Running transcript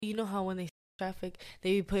You know how when they traffic,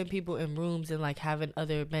 they be putting people in rooms and like having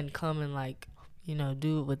other men come and like,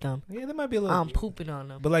 do it with them. Yeah, there might be a little. I'm pooping on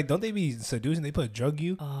them. But like, don't they be seducing? They put drug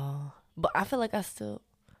you. But I feel like I still.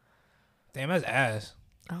 Damn, that's ass.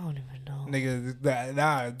 I don't even know. Nigga,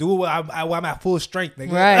 nah, do it while I'm at full strength,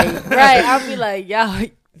 nigga. Right. I'll be like, y'all.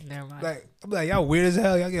 Never mind. Like, I'm like, y'all weird as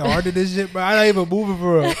hell. Y'all get hard to this shit, bro. I'm not even moving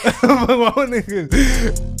for real. My own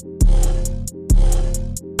niggas.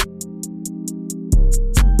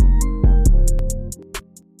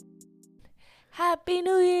 Happy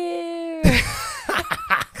New Year.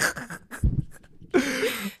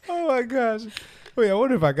 Oh my gosh. Wait, I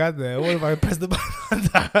wonder if I got that. I wonder if I pressed the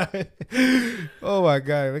button. Oh my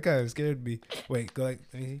god, that kind of scared me. Wait, go like,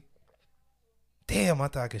 let me see. Damn, I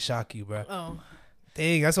thought I could shock you, bro. Oh.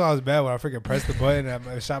 Dang, that's why I was bad when I freaking pressed the button and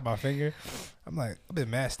I shot my finger. I'm like, I've been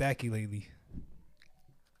mad stacky lately.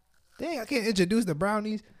 Dang, I can't introduce the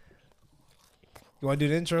brownies. You want to do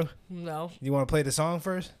the intro? No. You want to play the song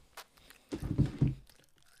first?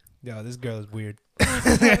 Yo, this girl is weird.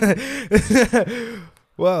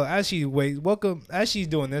 Well, as she's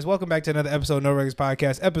doing this, welcome back to another episode of No Regulars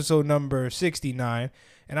Podcast, episode number 69.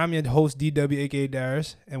 And I'm your host, DW, aka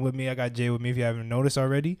Darius. And with me, I got Jay with me if you haven't noticed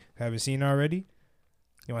already, haven't seen already.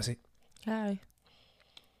 You want to say? Hi.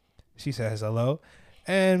 She says hello.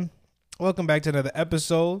 And welcome back to another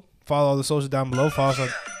episode. Follow all the socials down below. Follow us on.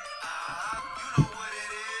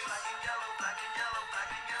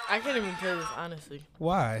 I can't even play this, honestly.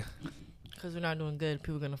 Why? Because we're not doing good.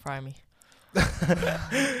 People are going to fry me.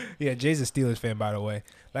 Yeah, Jay's a Steelers fan, by the way.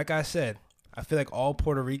 Like I said, I feel like all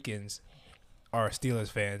Puerto Ricans are Steelers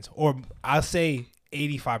fans. Or I'll say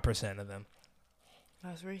 85% of them.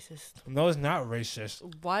 That's racist. No, it's not racist.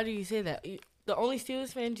 Why do you say that? The only Steelers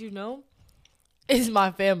fans you know is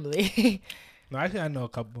my family. No, actually, I know a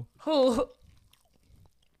couple. Who?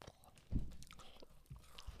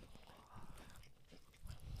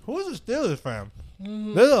 Who's a Steelers fan?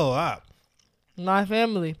 Mm-hmm. There's a lot. My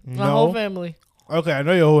family. My No. whole family. Okay, I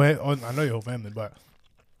know your whole family, but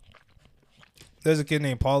there's a kid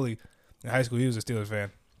named Paulie in high school. He was a Steelers fan.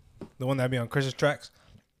 The one that be on Chris's tracks.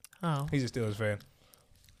 Oh. He's a Steelers fan.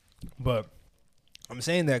 But I'm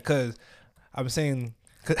saying that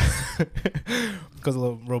because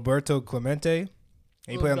of Roberto Clemente.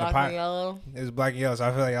 And he played on the Black and yellow. It's black and yellow. So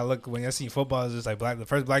I feel like I look when I see football, it's just like black. The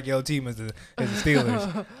first black yellow team is the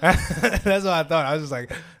Steelers. That's what I thought. I was just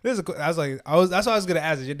like, that's why I was gonna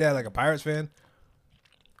ask. Is your dad like a Pirates fan?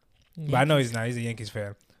 But I know he's not. He's a Yankees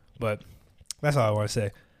fan. But that's all I want to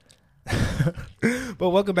say. But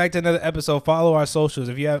welcome back to another episode. Follow our socials.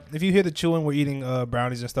 If you hear the chewing, we're eating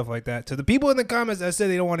brownies and stuff like that. To the people in the comments that said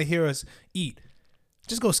they don't want to hear us eat,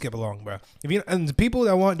 just go skip along, bro. And the people that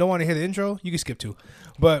don't want to hear the intro, you can skip too.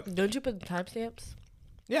 But Don't you put the timestamps?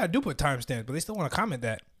 yeah, I do put timestamps, but they still want to comment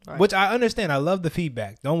that, Right. which I understand. I love the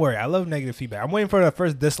feedback. Don't worry, I love negative feedback. I'm waiting for the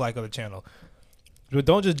first dislike of the channel. But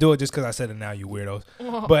don't just do it just because I said it now, you weirdos.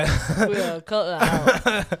 But We'll cut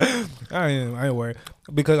that out. I ain't worried.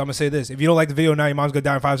 Because I'm going to say this. If you don't like the video now, your mom's going to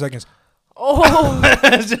die in 5 seconds. Oh.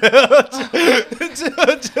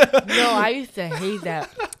 No, I used to hate that.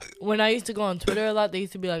 When I used to go on Twitter a lot, they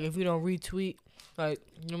used to be like, if you don't retweet, like,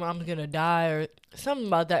 your mom's going to die or something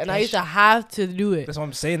about that. And I used to have to do it. That's what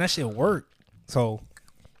I'm saying. That shit worked. So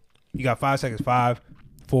you got 5 seconds. 5,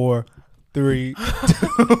 4, 3, 2,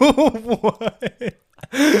 1.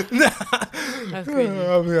 That's crazy.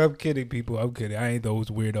 I'm kidding, people. I'm kidding. I ain't those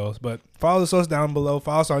weirdos. But follow us down below.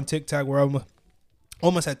 Follow us on TikTok. We're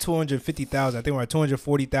almost at 250,000. I think we're at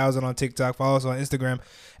 240,000 on TikTok. Follow us on Instagram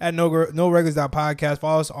at noregulars.podcast.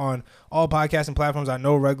 Follow us on all podcasting platforms at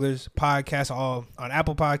No Regulars Podcast, all on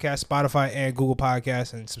Apple Podcasts, Spotify, and Google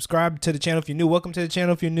Podcasts. And subscribe to the channel if you're new. Welcome to the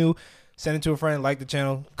channel if you're new. Send it to a friend. Like the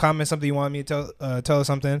channel. Comment something you want me to tell us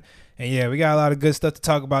something. And yeah, we got a lot of good stuff to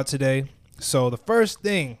talk about today. So the first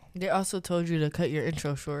thing. They also told you to cut your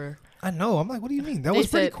intro shorter. I know. I'm like, what do you mean? That was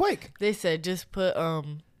pretty quick. They said just put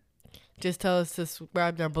just tell us to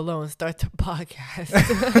subscribe down below and start the podcast.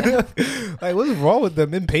 Like, what's wrong with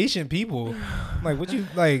them impatient people? Like, what's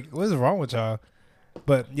wrong with y'all?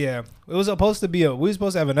 But yeah, it was supposed to be we were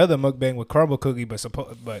supposed to have another mukbang with Crumble Cookie, but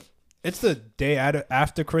it's the day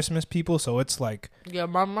after Christmas, people. So it's like, Yeah,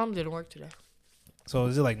 my mom didn't work today. so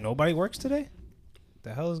is it like nobody works today?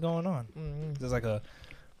 The hell is going on? Mm-hmm. There's like a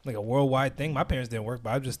worldwide thing. My parents didn't work, but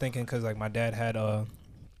I'm just thinking because like my dad had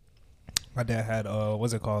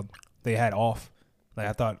what's it called? They had off. Like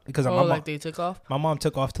I thought because They took off. My mom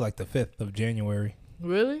took off to like the 5th of January.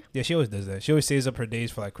 Really? Yeah, she always does that. She always saves up her days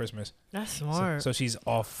for like Christmas. That's smart. So she's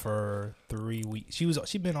off for 3 weeks. She's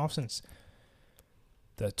been off since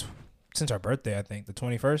her birthday, I think, the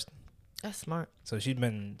 21st. That's smart. So she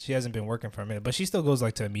hasn't been working for a minute, but she still goes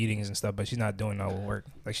like to meetings and stuff, but she's not doing no work.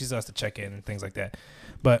 Like she still has to check in and things like that.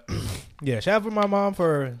 But yeah, shout out for my mom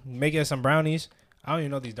for making us some brownies. I don't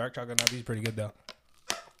even know these dark chocolate now. These pretty good though.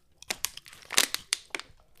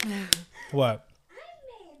 What?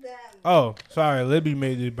 Oh, sorry, Libby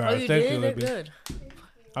made these brownies. Thank you, Libby. Good.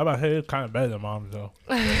 I'm about to say it's kind of better than mom's though.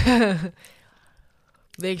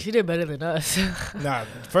 Dang, she did better than us. Nah,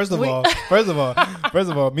 first of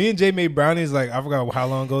all, me and Jay made brownies like I forgot how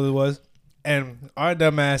long ago it was, and our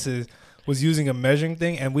dumbasses was using a measuring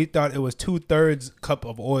thing, and we thought it was 2/3 cup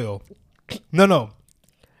of oil. No,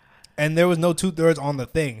 and there was no 2/3 on the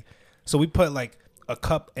thing, so we put like a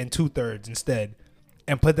cup and 2/3 instead,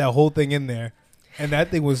 and put that whole thing in there, and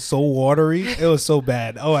that thing was so watery, it was so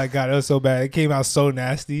bad. Oh my god, it was so bad. It came out so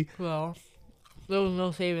nasty. Well, there was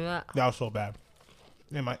no saving that. That was so bad.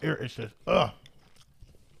 And my ear is just, ugh.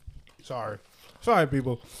 Sorry,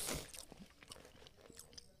 people.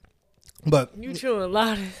 But You chewing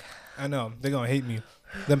loud. I know they're gonna hate me.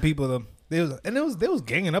 Them people, they was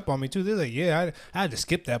ganging up on me too. They're like, yeah, I had to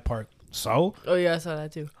skip that part. So, Oh yeah, I saw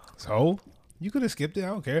that too. so you could have skipped it. I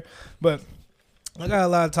don't care. But I got a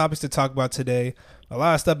lot of topics to talk about today. A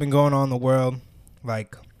lot of stuff been going on in the world.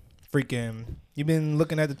 Like, freaking, you been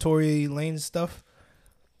looking at the Tory Lanez stuff?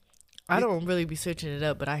 I don't really be searching it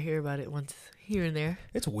up, but I hear about it once here and there.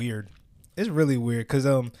 It's weird. It's really weird because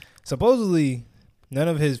supposedly none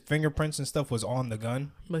of his fingerprints and stuff was on the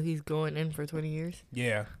gun. But he's going in for 20 years.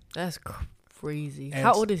 Yeah, That's crazy. And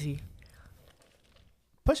How old is he?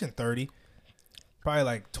 pushing 30, probably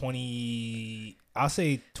like 20. I'll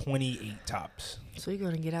say 28 tops. So you're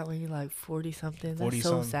gonna get out when you're like 40 something. 40 That's so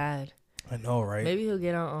something. sad. I know, right? Maybe he'll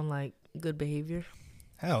get out on like good behavior,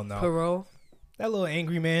 Hell no. parole. That little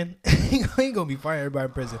angry man, he ain't gonna be firing everybody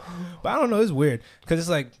in prison. But I don't know. It's weird because it's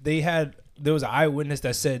like there was an eyewitness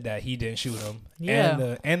that said that he didn't shoot him.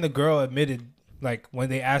 Yeah. And the girl admitted, like when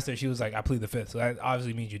they asked her, she was like, "I plead the fifth." So that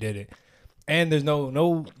obviously means you did it. And there's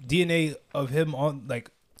no DNA of him on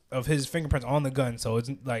of his fingerprints on the gun. So it's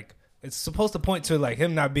like it's supposed to point to like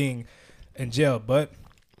him not being in jail. But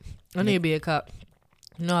I need to be a cop.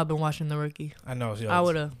 No, I've been watching The Rookie. I know. I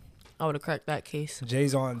would have cracked that case.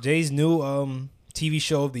 Jay's new TV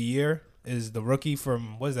show of the year is The Rookie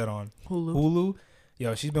from what is that on Hulu.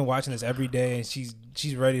 Yo, she's been watching this every day and she's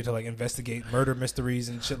ready to like investigate murder mysteries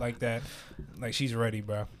and shit like that. Like she's ready,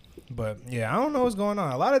 bro. But yeah, I don't know what's going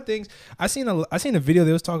on. A lot of things. I seen a video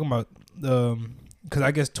they was talking about because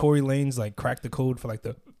I guess Tory Lanez like cracked the code for like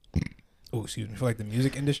the for like the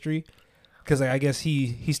music industry because like I guess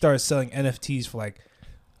he started selling NFTs for like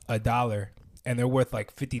 $1 and they're worth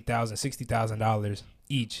like $50,000, $60,000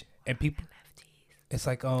 each, and people. It's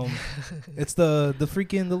like it's the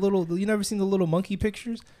freaking the little you never seen the little monkey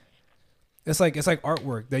pictures? It's like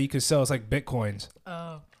artwork that you could sell. It's like Bitcoins.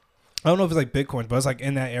 Oh. I don't know if it's like Bitcoins, but it's like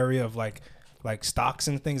in that area of like stocks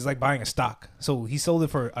and things. It's like buying a stock. So he sold it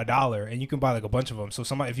for $1, and you can buy like a bunch of them. So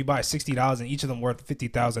if you buy $60 and each of them worth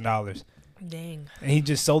 $50,000. Dang. And he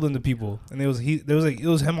just sold them to people, and it was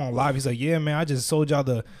him on live. He's like, yeah, man, I just sold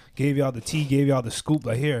gave y'all the tea, gave y'all the scoop.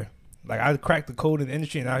 Like here, like I cracked the code in the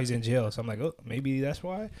industry, and now he's in jail. So I'm like, oh, maybe that's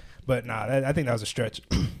why. But nah, I think that was a stretch.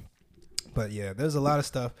 But yeah, there's a lot of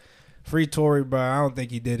stuff. Free Tory, bro. I don't think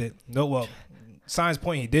he did it. No, well, signs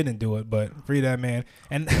point he didn't do it, but free that man.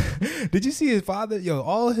 And did you see his father? Yo,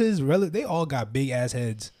 all his relatives, they all got big ass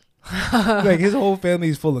heads. Like his whole family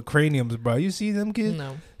is full of craniums, bro. You see them kids?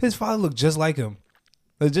 No. His father looked just like him.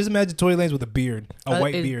 Like, just imagine Tory Lanez with a beard, a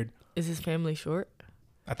white beard. Is his family short?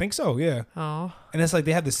 I think so, yeah. Oh. And it's like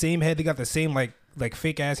they have the same head. They got the same like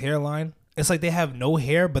fake ass hairline. It's like they have no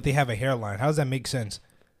hair, but they have a hairline. How does that make sense?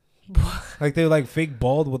 Like they're like fake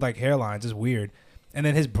bald with like hairlines. It's weird. And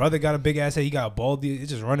then his brother got a big ass head. He got a bald.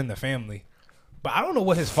 It's just running the family. But I don't know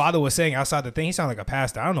what his father was saying outside the thing. He sounded like a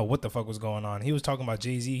pastor. I don't know what the fuck was going on. He was talking about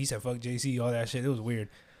Jay-Z. He said, fuck Jay-Z, all that shit. It was weird.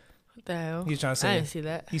 What the hell? He was trying to say, I didn't see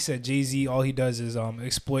that. He said Jay-Z, all he does is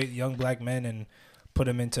exploit young black men and put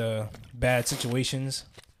them into bad situations.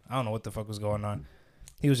 I don't know what the fuck was going on.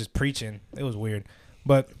 He was just preaching. It was weird.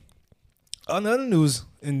 But on the other news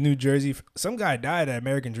in New Jersey, some guy died at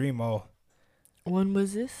American Dream Mall. When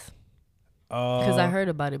was this? Because I heard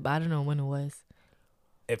about it, but I don't know when it was.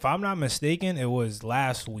 If I'm not mistaken, it was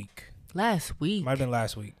last week. Last week? Might have been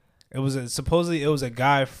last week. It was supposedly it was a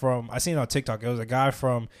guy from, I seen it on TikTok. It was a guy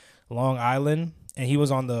from Long Island, and he was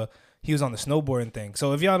on the snowboarding thing.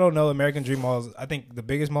 So if y'all don't know, American Dream Mall is, I think, the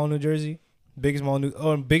biggest mall in New Jersey, biggest mall in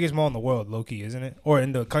the world, low key, isn't it? Or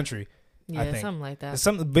in the country. Yeah, I think. something like that. It's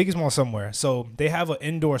the biggest mall somewhere. So they have an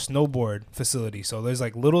indoor snowboard facility. So there's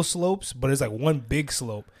like little slopes, but it's like one big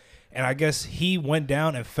slope. and I guess he went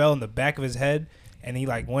down and fell in the back of his head, and he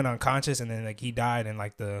like went unconscious, and then like he died in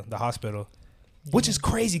like the hospital, which is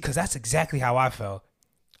crazy because that's exactly how I felt.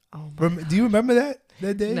 Oh Do you remember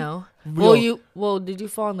that day? No. Yo, Well, did you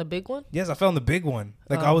fall on the big one? yes, I fell in the big one.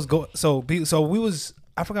 Like I was so we was.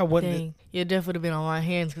 I forgot what. Dang, your death would have been on my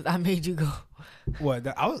hands because I made you go. What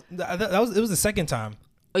that was. It was the second time.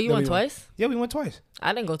 Oh, you went twice? Yeah, we went twice.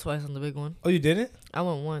 I didn't go twice on the big one. Oh, you didn't? I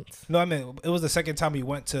went once. No, I mean it was the second time we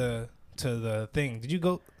went to the thing. Did you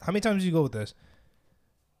go? How many times did you go with this?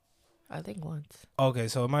 I think once. Okay,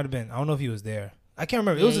 so it might have been. I don't know if he was there. I can't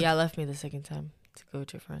remember. Yeah, y'all left me the second time to go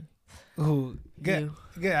with your friend. Who get out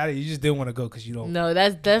of here. You just didn't want to go because you don't. No,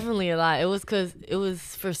 that's definitely a lie. It was because it was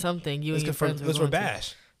for something. You and your friends were It was for going to.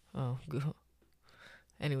 Bash. Oh, good.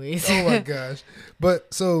 Anyways. Oh my gosh!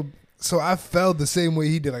 But so I felt the same way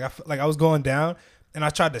he did. Like I was going down and I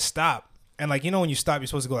tried to stop, and like when you stop, you're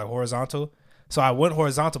supposed to go like horizontal. So I went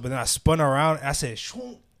horizontal, but then I spun around and I said,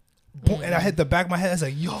 "Shoo," boom, and I hit the back of my head. I was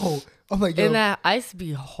like, "Yo!" I'm like, "Yo!" And that ice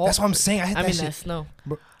be hard. That's what I'm saying. I hit that shit. that snow.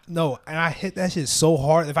 No, and I hit that shit so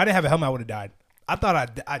hard. If I didn't have a helmet, I would have died. I thought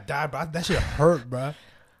I died, but that shit hurt, bro.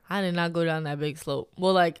 I did not go down that big slope.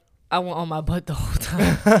 Well, like I went on my butt the whole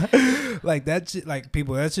time. Like that shit, like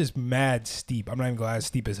people, that's just mad steep. I'm not even gonna lie, it's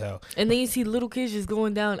steep as hell. And then you see little kids just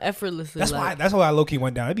going down effortlessly. That's why I low key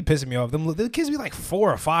went down. It'd be pissing me off. The kids be like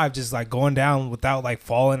 4 or 5, just like going down without like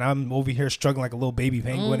falling. I'm over here struggling like a little baby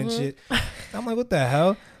penguin and shit. I'm like, what the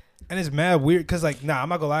hell? And it's mad weird because like, nah, I'm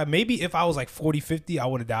not gonna lie. Maybe if I was like 40, 50, I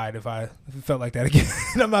would have died if it felt like that again.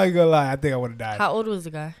 I'm not gonna lie. I think I would have died. How old was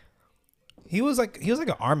the guy? He was like an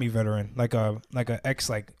army veteran, like a ex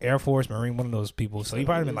like Air Force Marine, one of those people. So he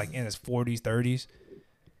probably been like in his 40s, 30s.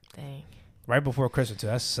 Dang. Right before Christmas too.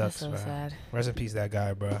 That sucks, That's so bro. sad. Rest in peace, that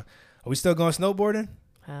guy, bro. Are we still going snowboarding?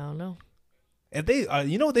 I don't know. If they,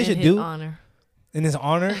 you know what they In should his do honor. in his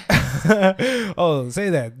honor? Oh, say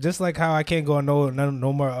that. Just like how I can't go on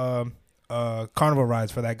no more carnival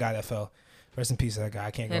rides for that guy that fell. Rest in peace, that guy.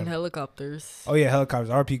 I can't go. And helicopters. Oh yeah, helicopters.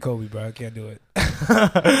 RP Kobe, bro. I can't do it.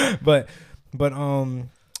 but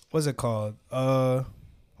what's it called? Hold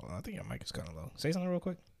on, I think your mic is kind of low. Say something real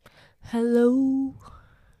quick. Hello,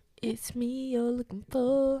 it's me you're looking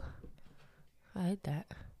for. I hate that.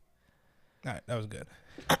 All right, that was good.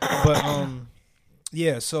 But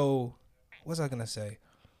yeah. So, what's I gonna say?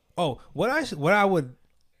 Oh, what I would,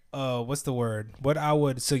 what's the word? What I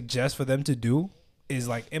would suggest for them to do is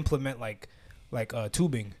like implement like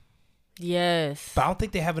tubing. Yes. But I don't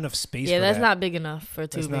think they have enough space. Yeah, for that's that. not big enough for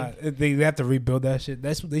That's tubing. not. They have to rebuild that shit.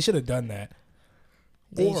 They should have done that.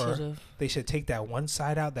 They Or should've. they should take that one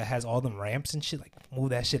side out that has all them ramps and shit. Like move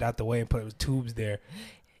that shit out the way and put tubes there.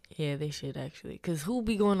 Yeah, they should actually. Because who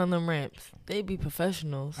be going on them ramps? They be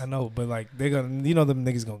professionals. I know, but like they're gonna, them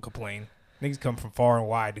niggas gonna complain. Niggas come from far and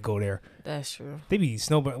wide to go there. That's true. They be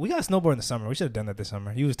snowboard. We got snowboard in the summer. We should have done that this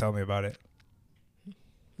summer. You was telling me about it.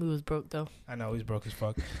 We was broke though. I know he's broke as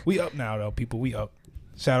fuck. We up now though, people. We up.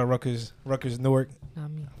 Shout out Rutgers, Newark. Not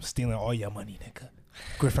me. I'm stealing all your money, nigga.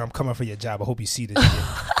 Griffin, I'm coming for your job. I hope you see this shit.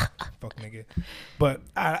 Fuck, nigga. But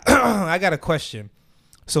I got a question.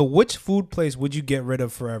 So, which food place would you get rid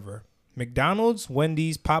of forever? McDonald's,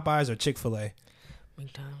 Wendy's, Popeyes, or Chick-fil-A?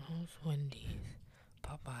 McDonald's, Wendy's,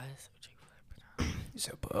 Popeyes, or Chick-fil-A. You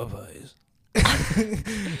said Popeyes.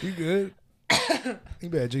 You good? You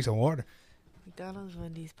better drink some water. McDonald's,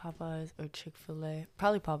 Wendy's, Popeyes, or Chick-fil-A.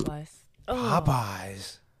 Probably Popeyes. Oh.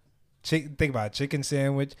 Popeyes. Think about it. Chicken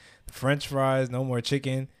sandwich, French fries, no more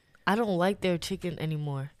chicken. I don't like their chicken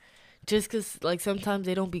anymore. Just because, like, sometimes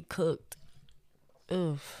they don't be cooked.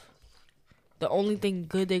 Ugh. The only thing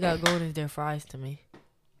good they got going is their fries to me.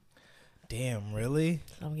 Damn, really?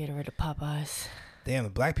 So I'm getting rid of Popeyes. Damn, the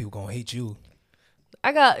black people gonna hate you.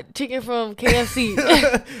 I got chicken from KFC.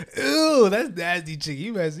 Ew, that's nasty chicken.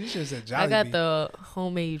 You should have said Jollibee. I got the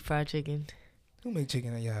homemade fried chicken. Who make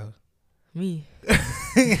chicken at your house? Me.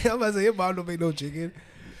 I'm about to say your mom don't make no chicken.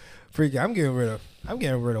 Freaky, I'm getting rid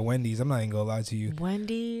of Wendy's. I'm not even gonna lie to you.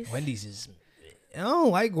 Wendy's. Wendy's is. I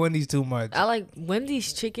don't like Wendy's too much. I like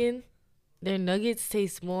Wendy's chicken. Their nuggets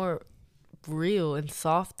taste more real and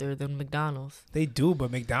softer than McDonald's. They do, but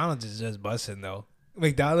McDonald's is just busting though.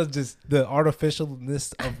 McDonald's just the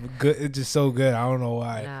artificialness of good. It's just so good. I don't know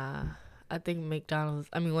why. Nah, I think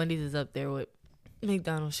Wendy's is up there with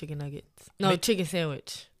McDonald's chicken nuggets. No, chicken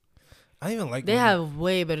sandwich. I even like. They Wendy's. have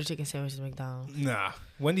way better chicken sandwiches than McDonald's. Nah,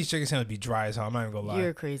 Wendy's chicken sandwich be dry as hell. I'm not even gonna lie.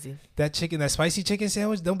 You're crazy. That spicy chicken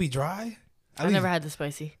sandwich don't be dry. I never had the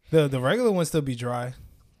spicy. The regular one still be dry.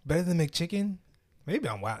 Better than McChicken. Maybe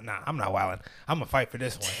I'm wild. Nah, I'm not wilding. I'm gonna fight for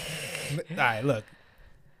this one. All right, look.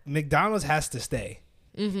 McDonald's has to stay.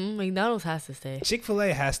 McDonald's has to stay.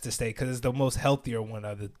 Chick-fil-A has to stay because it's the most healthier one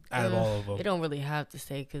out of all of them. It don't really have to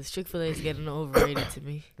stay because Chick-fil-A is getting overrated to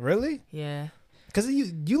me. Really? Yeah. Because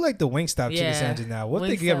you like the Wingstop chicken sandwiches now. What if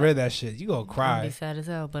they get rid of that shit? You gonna I'm cry. gonna be sad as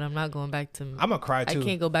hell, but I'm not going back to. I'm gonna cry too. I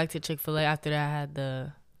can't go back to Chick-fil-A after that. I had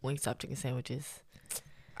the Wingstop chicken sandwiches.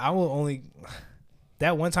 I will only.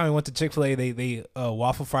 That one time we went to Chick-fil-A, they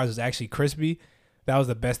waffle fries was actually crispy. That was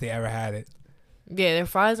the best they ever had it. Yeah, their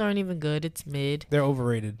fries aren't even good. It's mid. They're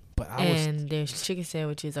overrated. But their chicken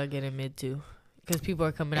sandwiches are getting mid too, because people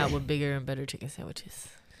are coming out with bigger and better chicken sandwiches.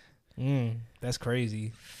 That's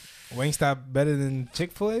crazy. Wingstop better than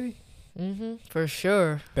Chick-fil-A? For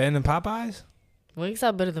sure. Better than Popeyes?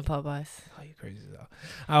 Wingstop better than Popeyes. Oh, you crazy though.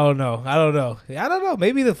 I don't know.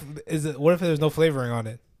 Maybe what if there's no flavoring on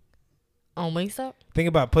it? On Wingstop? Think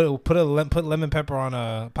about put lemon pepper on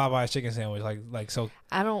a Popeyes chicken sandwich like so.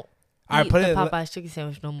 I don't All eat right, put the it. Popeyes chicken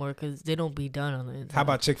sandwich no more because they don't be done on the inside. How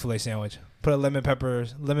about Chick-fil-A sandwich? Put a lemon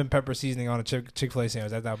pepper seasoning on a Chick-fil-A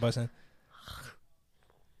sandwich. That's not busting.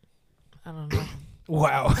 I don't know.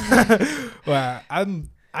 Wow. Wow.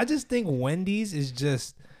 I just think Wendy's is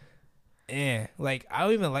just like I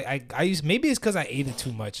don't even like I used maybe it's because I ate it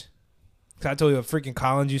too much. Cause I told you freaking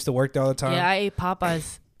Collins used to work there all the time. Yeah, I ate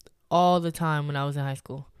Popeyes all the time when I was in high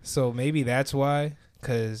school. So maybe that's why.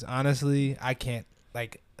 Cause honestly, I can't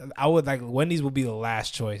like I would like Wendy's would be the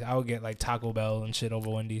last choice. I would get like Taco Bell and shit over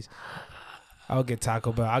Wendy's. I would get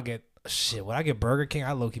Taco Bell. I'll get shit. Would I get Burger King?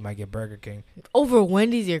 I low-key might get Burger King. Over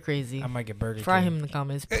Wendy's, you're crazy. I might get Burger Fry King. him in the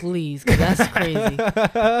comments, please, because that's crazy.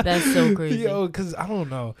 That's so crazy. Yo, because I don't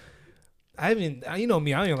know. You know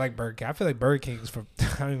me, I don't even like Burger King. I feel like Burger King is for,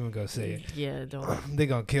 I don't even gonna say it. Yeah, don't. They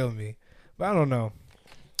gonna kill me. But I don't know.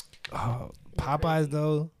 Popeyes,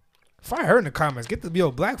 though. Fry her in the comments. Get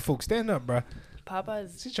the, black folks, stand up, bro.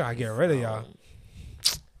 Popeyes. She's trying to get rid of y'all.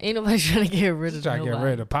 Ain't nobody trying to get rid of Trying to get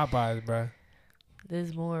rid of Popeyes, bro.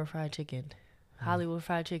 There's more fried chicken. Hollywood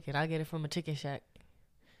fried chicken. I get it from a chicken shack.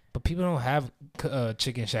 But people don't have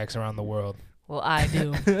chicken shacks around the world. Well, I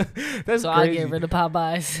do. That's so crazy. I get rid of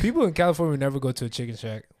Popeyes. People in California would never go to a chicken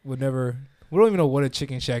shack. We don't even know what a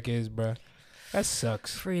chicken shack is, bro. That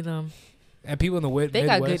sucks. Free them. And people in the Midwest. They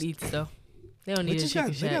got good eats, though. They don't need a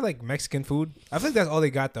chicken shack. They got, like, Mexican food. I feel like that's all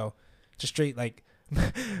they got, though. Just straight, like,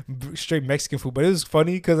 straight Mexican food. But it was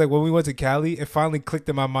funny because, like, when we went to Cali, it finally clicked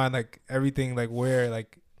in my mind, like, everything, like, where,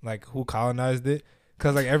 like who colonized it.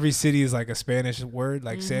 Because, like, every city is, like, a Spanish word.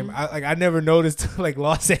 Like, I never noticed, like,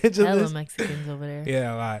 Los Angeles. Hella Mexicans over there.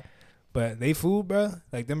 Yeah, a lot. But they food, bro.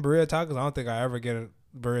 Like, them burrito tacos, I don't think I ever get a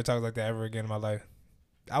burrito tacos like that ever again in my life.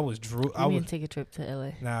 I was drew. I would take a trip to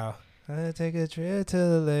LA. Now, I take a trip to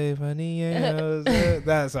LA, funny.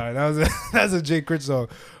 That's sorry. That's a Jay Critch song.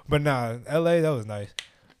 But nah, LA, that was nice.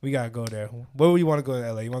 We gotta go there. Where would you want to go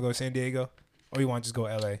to LA? You want to go to San Diego, or you want to just go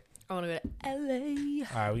LA? I want to go to LA.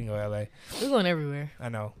 All right, we can go LA. We're going everywhere. I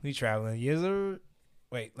know. We traveling. Yes, sir.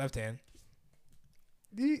 Wait, left hand.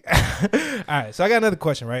 All right, so I got another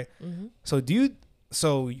question, right? Mm-hmm.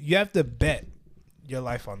 So you have to bet your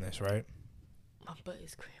life on this, right? My butt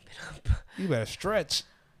is cramping up. You better stretch.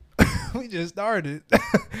 We just started. Here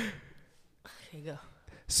you go.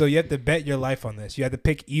 So you have to bet your life on this. You have to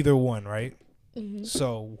pick either one, right? Mm-hmm.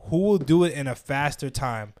 So who will do it in a faster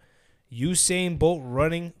time? Usain Bolt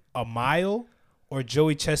running a mile or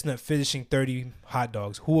Joey Chestnut finishing 30 hot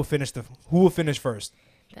dogs? Who will finish first?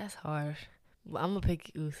 That's hard. I'm gonna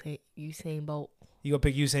pick Usain Bolt. You gonna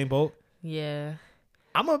pick Usain Bolt? Yeah.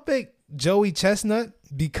 I'm gonna pick Joey Chestnut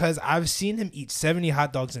because I've seen him eat 70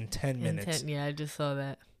 hot dogs in 10 minutes. Yeah, I just saw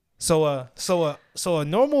that. So a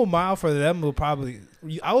normal mile for them will probably,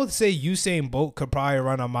 I would say Usain Bolt could probably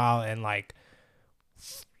run a mile in like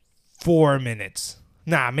 4 minutes.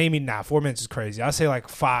 Nah, maybe not. 4 minutes is crazy. I'll say like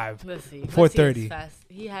 5. Let's see. 4:30.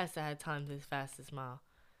 He has to have time to his fastest mile.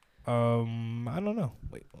 I don't know.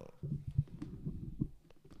 Wait.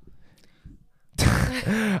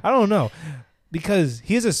 I don't know. Because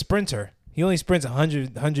he's a sprinter. He only sprints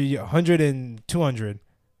 100 and 200.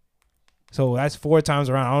 So that's 4 times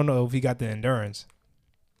around. I don't know if he got the endurance.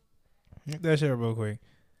 Look that shit up real quick.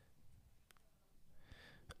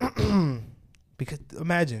 Because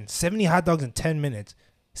imagine 70 hot dogs in 10 minutes.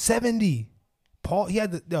 70. Paul,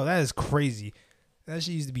 that is crazy. That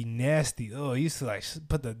shit used to be nasty. Oh, he used to like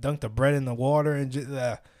dunk the bread in the water and just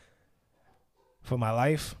for my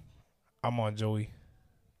life, I'm on Joey.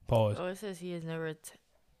 Pause. Oh, it says he has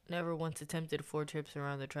never once attempted 4 trips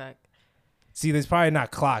around the track. See, there's probably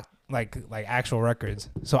not clocked like actual records.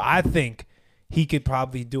 So I think he could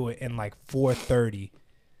probably do it in like 4:30.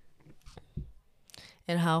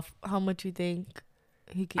 And how much you think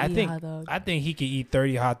he could eat hot dogs? I think he could eat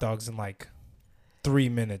 30 hot dogs in like 3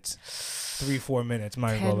 minutes, 3-4 minutes. I'm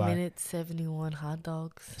not even 10 gonna lie. minutes, 71 hot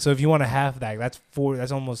dogs. So if you want a half that,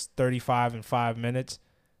 that's almost 35 in 5 minutes,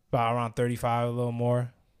 about around 35, a little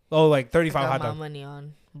more. Oh, like 35 I hot got my dogs. money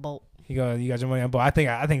on Bolt. You got your money on, but I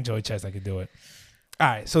think Joey Chestnut could do it. All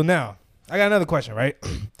right, so now I got another question, right?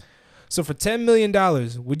 So for $10 million,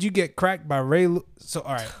 would you get cracked by Ray? So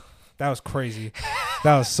all right, that was crazy.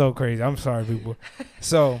 That was so crazy. I'm sorry, people.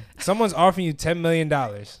 So someone's offering you $10 million,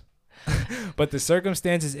 but the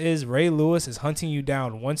circumstances is Ray Lewis is hunting you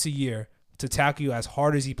down once a year to tackle you as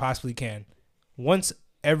hard as he possibly can, once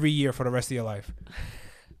every year for the rest of your life.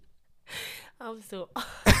 I'm so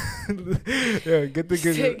Yeah,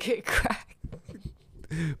 get cracked.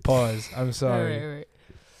 Pause. I'm sorry. All right.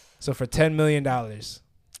 So for $10 million, I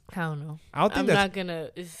don't know. I don't think I'm that's not gonna.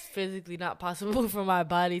 It's physically not possible for my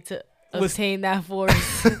body to Listen. obtain that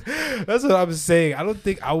force. That's what I'm saying. I don't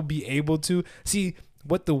think I will be able to see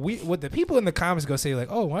what the people in the comments go say, like,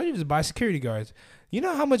 oh, why don't you just buy security guards? You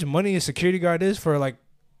know how much money a security guard is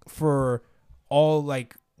for all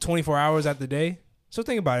like 24 hours at the day? So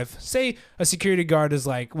think about it. If, say a security guard is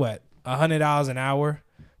like what, $100 an hour,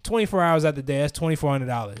 24 hours at the day, that's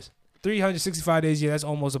 $2,400. 365 days a year, that's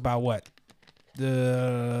almost about what?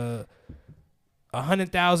 The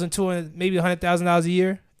 $100,000, maybe $100,000 a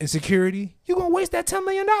year in security. You're gonna waste that $10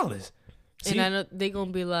 million. See? And I know they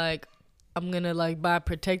gonna be like, I'm gonna like buy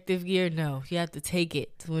protective gear. No, you have to take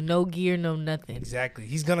it with no gear, no nothing. Exactly.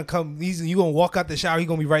 He's gonna come. You gonna walk out the shower. He's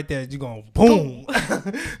gonna be right there. You're gonna boom.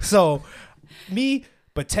 So,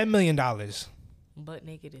 but $10 million. Butt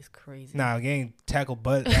naked is crazy. Nah, getting tackled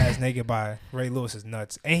butt ass naked by Ray Lewis is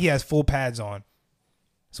nuts, and he has full pads on.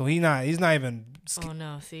 So he's not even. Oh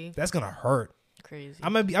no, see, That's gonna hurt. crazy.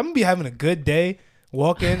 I'm gonna be having a good day.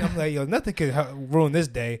 Walk in. I'm like, yo, nothing could ruin this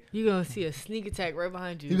day. You gonna see a sneak attack right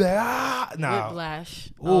behind you. You be like, nah. Whiplash.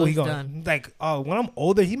 Oh, he it's gonna done. like. Oh, when I'm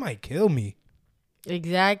older, he might kill me.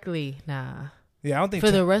 Exactly. Nah. Yeah, I don't think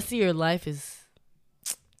For the rest of your life is.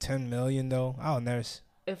 10 million though. I'll never.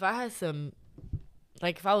 If I had some,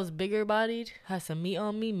 like if I was bigger bodied, had some meat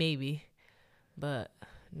on me, maybe, but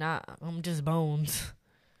not. I'm just bones.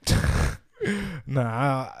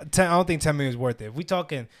 Nah, I don't think 10 million is worth it.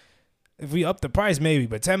 If we up the price, maybe,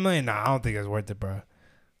 but 10 million, nah, I don't think it's worth it, bro.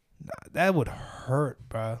 Nah, that would hurt,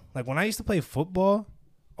 bro. Like when I used to play football,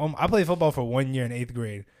 I played football for 1 year in 8th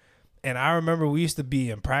grade, and I remember we used to be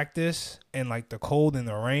in practice in like the cold and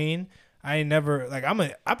the rain. I ain't never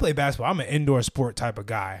I play basketball. I'm an indoor sport type of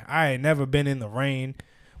guy. I ain't never been in the rain.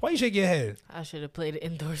 Why you shake your head? I should have played an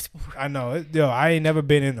indoor sport. I know, yo. I ain't never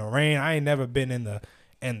been in the rain. I ain't never been in the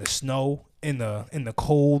snow, in the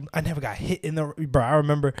cold. I never got hit in the bro. I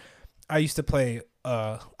remember I used to play.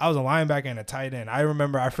 I was a linebacker and a tight end. I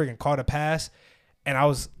remember I freaking caught a pass, and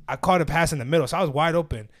I caught a pass in the middle, so I was wide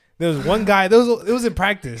open. There was one guy. It was in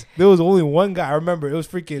practice. There was only one guy. I remember it was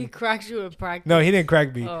freaking. He cracked you in practice. No, he didn't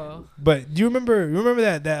crack me. Oh. But do you remember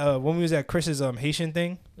that when we was at Chris's Haitian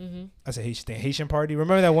thing? Mm-hmm. I said Haitian thing, Haitian party.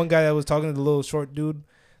 Remember that one guy that was talking to the little short dude?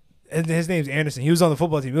 And his name's Anderson. He was on the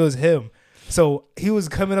football team. It was him. So he was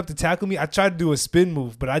coming up to tackle me. I tried to do a spin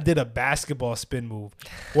move, but I did a basketball spin move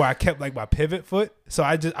where I kept like my pivot foot. So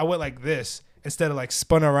I went like this instead of like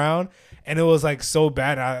spun around, and it was like so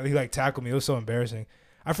bad. He like tackled me. It was so embarrassing.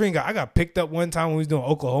 I got picked up one time when we was doing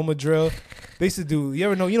Oklahoma drill. They used to do.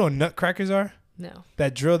 You know what nutcrackers are? No.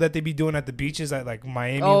 That drill that they be doing at the beaches at like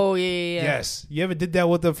Miami. Oh yeah. Yes. You ever did that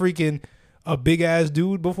with a big ass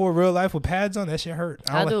dude before real life with pads on? That shit hurt.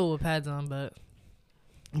 I do it with pads on, but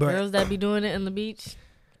girls that be doing it in the beach,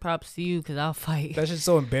 props to you, because I'll fight. That shit's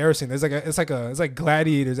so embarrassing. It's like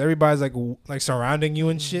gladiators. Everybody's like surrounding you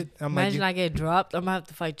and shit. Imagine I get dropped, I'm gonna have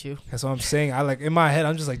to fight you. That's what I'm saying. I like in my head,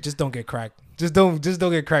 I'm just like, just don't get cracked. Just don't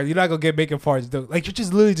get cracked. You're not gonna get making farts. Like you're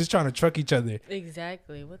just literally just trying to truck each other.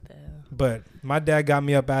 Exactly. What the hell? But my dad got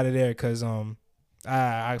me up out of there because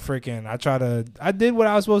I did what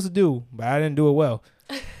I was supposed to do, but I didn't do it well.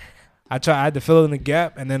 I had to fill in the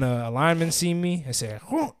gap, and then a lineman seen me and said,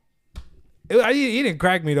 he didn't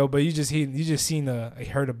crack me though, but you just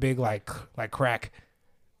heard a big like crack.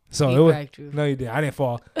 So He cracked you. No, you didn't. I didn't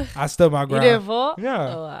fall. I stood my ground. You didn't fall? Yeah.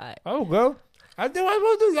 Oh, all right. Oh well, I did what I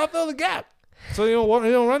was supposed to do. I filled the gap, so you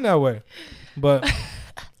don't run that way. But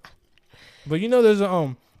you know there's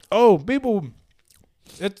people.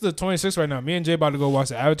 It's the 26th right now. Me and Jay about to go watch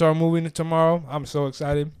the Avatar movie tomorrow. I'm so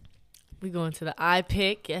excited. We going to the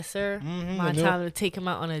iPic, yes sir. Mm-hmm, My time to take him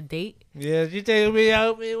out on a date. Yeah, you taking me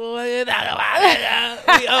out, people. What you talking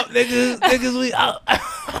about? We up, niggas, we up.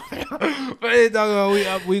 What they talking about? We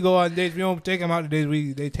up. We go on dates. We don't take them out on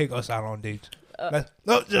dates. They take us out on dates.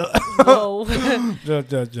 No, Whoa.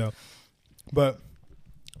 Joe. But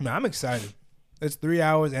man, I'm excited. It's 3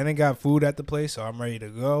 hours, and they got food at the place, so I'm ready to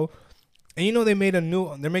go. And you know they're making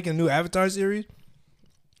a new Avatar series,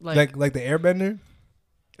 like the Airbender,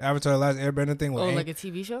 Avatar: The Last Airbender thing. With like a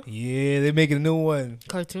TV show? Yeah, they're making a new one.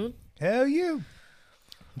 Cartoon? Hell yeah.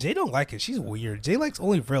 Jay don't like it. She's weird. Jay likes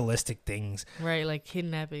only realistic things. Right, like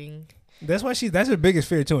kidnapping. That's why that's her biggest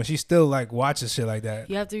fear too, and she still like watches shit like that.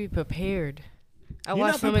 You have to be prepared. I You're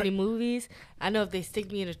watch not so many movies. I know if they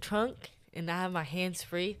stick me in a trunk and I have my hands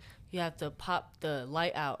free, you have to pop the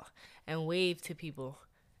light out and wave to people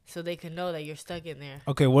so they can know that you're stuck in there.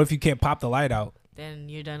 Okay, what if you can't pop the light out? Then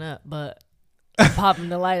you're done up. But I'm popping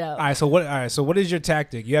the light out. All right, so what is your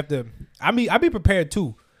tactic? You have to. I be prepared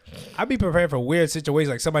too. I'd be prepared for weird situations,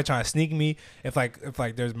 like somebody trying to sneak me. If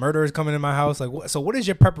there's murderers coming in my house, so what is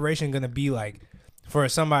your preparation gonna be like for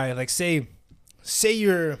somebody? Like say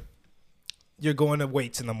you're going to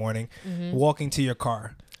Weights in the morning, walking to your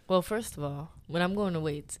car. Well, first of all, when I'm going to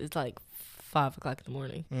Weights, it's like 5 o'clock in the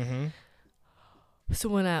morning. Mm-hmm. So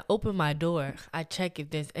when I open my door, I check if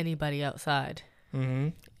there's anybody outside. Mm-hmm.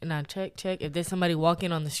 And I check. If there's somebody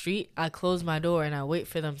walking on the street, I close my door and I wait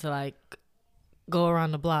for them to like go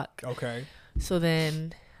around the block. Okay. So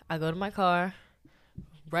then I go to my car.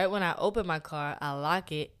 Right when I open my car, I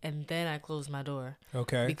lock it and then I close my door.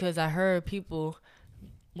 Okay. Because I heard people,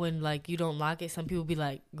 when like you don't lock it, some people be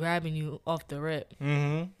like grabbing you off the rip.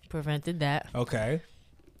 Mm-hmm. Prevented that. Okay.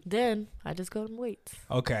 Then I just go to Weights.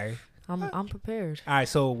 Okay. I'm prepared. All right.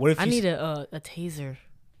 So what if I need a taser?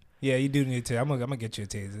 Yeah, you do need to. I'm gonna get you a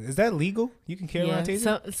taser. Is that legal? You can carry around a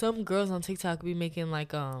taser? Some girls on TikTok be making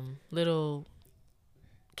like little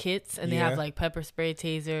kits and they have like pepper spray,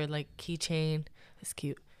 taser, like keychain. It's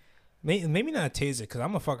cute. Maybe not a taser, cause I'm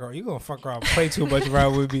gonna fuck around. You gonna fuck around, play too much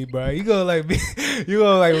around with me, bro. You gonna like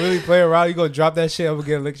really play around. You gonna drop that shit. I'm gonna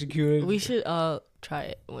get electrocuted. We should try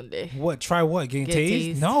it one day. What? Try what? Getting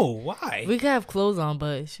tased? No. Why? We could have clothes on,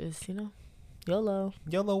 but it's just YOLO.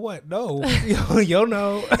 YOLO what? No. Yo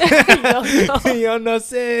no. YOLO. Yo no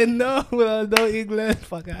say no. No English.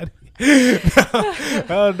 Fuck out of here.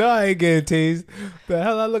 Hell no, I ain't getting tased. The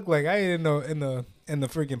hell I look like? I ain't in the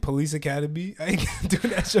freaking police academy. I ain't gonna do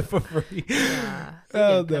that shit for free. Nah.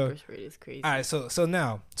 Hell no. Pepper spray is crazy. All right, so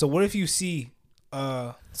what if you see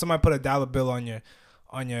somebody put a dollar bill on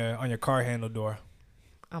your car handle door?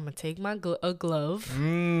 I'm gonna take my a glove.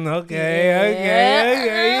 Okay.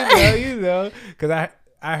 You know. Cause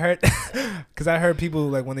I heard people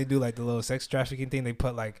like when they do like the little sex trafficking thing, they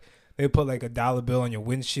put like a dollar bill on your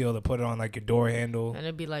windshield or put it on like your door handle. And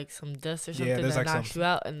it'd be like some dust or something that that like knocks you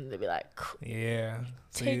out, and they'd be like, yeah,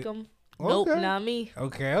 take them. Okay. Nope, not me.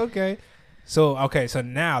 Okay. So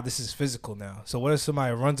now this is physical now. So what if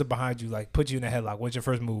somebody runs up behind you, like put you in a headlock? What's your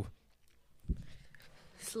first move?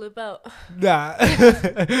 Slip out. Nah.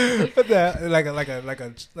 What the like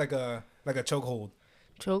a chokehold.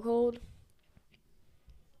 Chokehold?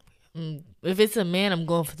 If it's a man, I'm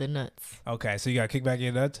going for the nuts. Okay, so you got to kick back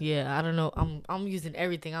your nuts? Yeah, I don't know. I'm using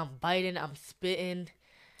everything. I'm biting. I'm spitting.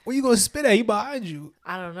 Where you going to spit at? He behind you.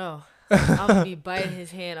 I don't know. I'm going to be biting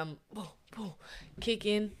his hand. I'm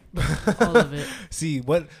kicking. All of it. See,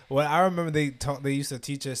 what I remember they used to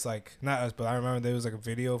teach us, like, not us, but I remember there was like a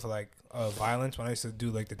video for like violence when I used to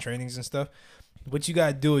do like the trainings and stuff. What you got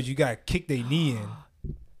to do is you got to kick their knee in.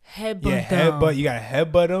 Headbutt them. You got to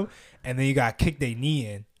headbutt them. And then you got to kick their knee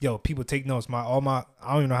in. Yo, people take notes. I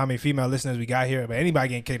don't even know how many female listeners we got here, but anybody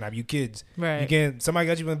getting kidnapped, you kids. Right. Somebody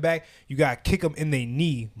got you in the back, you got to kick them in their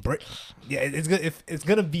knee. Yeah, it's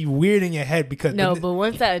going to be weird in your head because. No, but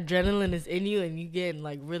once that adrenaline is in you and you getting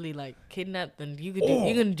like really like kidnapped, then you're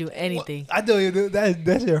going to do anything. I tell you,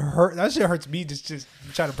 that shit hurt. That shit hurts me just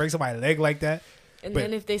trying to break somebody's leg like that. And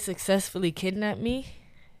then if they successfully kidnap me,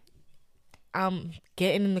 I'm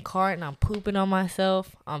getting in the car and I'm pooping on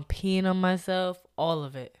myself. I'm peeing on myself. All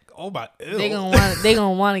of it. Oh my! Ew. They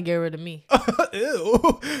gonna want to get rid of me. Ew!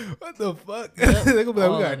 What the fuck? Yep. They gonna be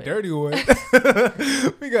like, we got a dirty one. we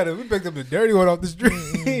picked up the dirty one off the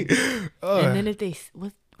street. And then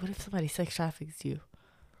what if somebody sex traffics you?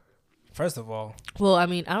 First of all, well, I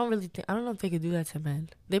mean, I don't know if they could do that to men.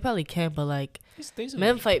 They probably can, but like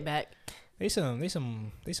men fight back. They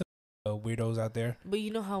some weirdos out there. But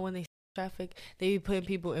you know how when they traffic, they be putting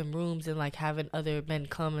people in rooms and like having other men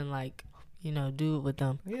come and like, do it with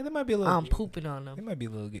them. Yeah, they might be a little. I'm pooping on them. They might be a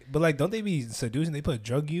little gay. But like, don't they be seducing? They put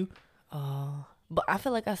drug you. But I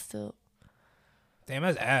feel like I still. Damn,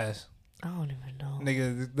 that's ass. I don't even know.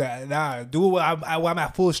 Nigga, nah, do it when I'm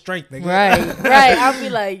at full strength, nigga. Right. I'll be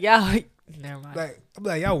like, y'all. Never mind. I'm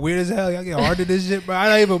like, y'all weird as hell. Y'all get hard to this shit, bro. I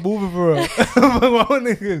not even moving for real. My own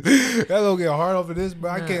niggas, y'all gonna get hard off of this, bro.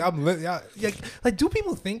 I can't. I'm lit. Y'all, like, do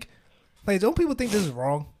people think? Like, don't people think this is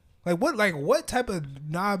wrong? Like what type of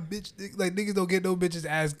bitch like niggas don't get no bitches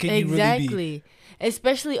ass can you really be? Exactly.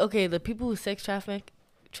 Especially the people who sex traffic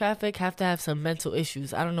have to have some mental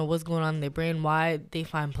issues. I don't know what's going on in their brain, why they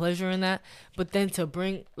find pleasure in that. But then to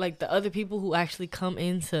bring like the other people who actually come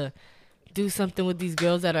in to do something with these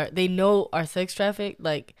girls that they know are sex trafficked,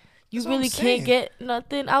 like you really can't get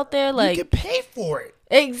nothing out there. Like you can pay for it.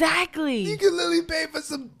 Exactly. You can literally pay for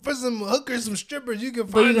some hookers, some strippers. You can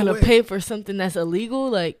find. But you're gonna pay for something that's illegal,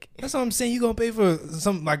 like that's what I'm saying. You gonna pay for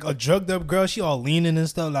some like a drugged up girl? She all leaning and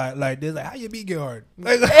stuff like this. Like how your beat get hard?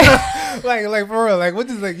 Like like for real? Like what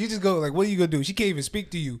is like you just go like what are you gonna do? She can't even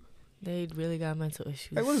speak to you. They really got mental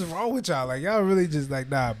issues. Like what is wrong with y'all? Like y'all really just like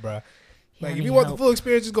nah, bro. Like if you want the full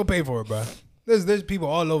experience, just go pay for it, bro. There's people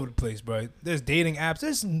all over the place, bro. There's dating apps.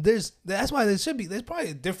 There's that's why there's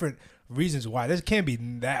probably different reasons why there can't be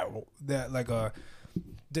that like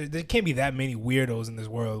there can't be that many weirdos in this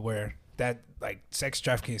world where that like sex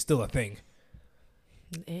trafficking is still a thing.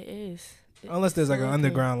 It is. Unless there's like an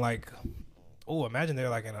underground like imagine they're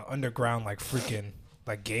like in an underground like freaking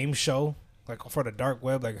like game show like for the dark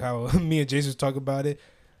web like how me and Jason was talking about it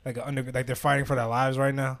like like they're fighting for their lives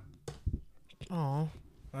right now. Oh,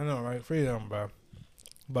 I know, right? Freedom, bro.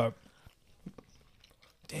 But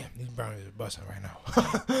damn, these brownies are busting right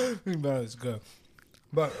now. These brownies are good.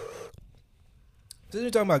 But since we're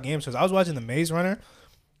talking about game shows, I was watching The Maze Runner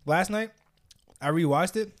last night. I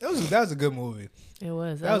rewatched it. That was a good movie. It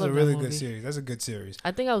was. That was a really good series. That's a good series.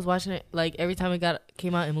 I think I was watching it like every time it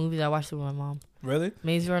came out in movies. I watched it with my mom. Really?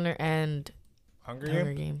 Maze Runner and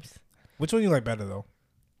Hunger Games. Which one you like better though?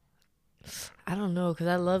 I don't know because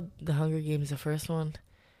I loved the Hunger Games, the first one.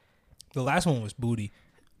 The last one was booty.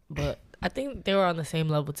 But I think they were on the same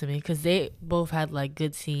level to me because they both had like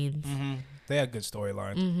good scenes. Mm-hmm. They had good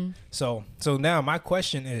storylines. Mm-hmm. So now my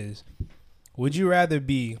question is, would you rather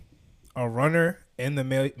be a runner in the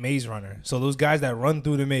Maze Runner? So those guys that run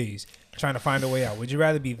through the maze trying to find a way out. Would you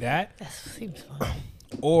rather be that? That seems fun.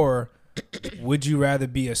 Or would you rather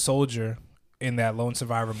be a soldier in that Lone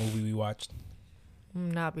Survivor movie we watched?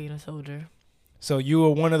 Not being a soldier. So you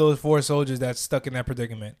were one of those 4 soldiers that's stuck in that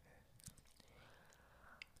predicament.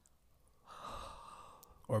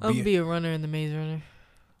 Or I'll be a runner in the Maze Runner.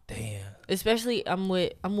 Damn. Especially I'm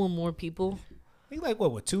with more people. You like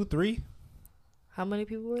what 2, 3? How many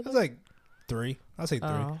people were there? I was like 3. I'll say 3.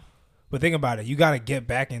 Oh. But think about it. You got to get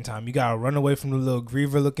back in time. You got to run away from the little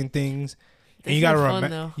griever looking things. And you got to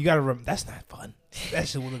remember. You got to That's not fun. That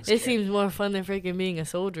shit will look scary. It seems more fun than freaking being a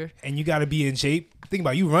soldier. And you got to be in shape. Think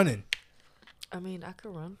about you running. I mean, I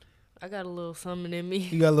could run. I got a little something in me.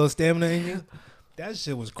 You got a little stamina in you? That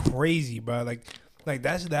shit was crazy, bro. Like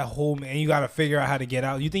that's that whole man. You got to figure out how to get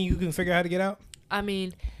out. You think you can figure out how to get out? I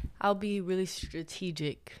mean, I'll be really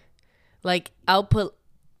strategic. Like I'll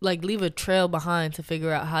leave a trail behind to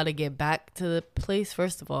figure out how to get back to the place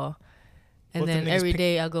first of all, and then every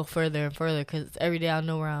day I'll go further and further because every day I'll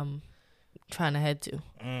know where I'm trying to head to.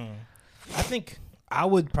 I think I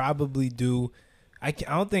would probably do. I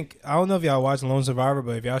don't know if y'all watched Lone Survivor,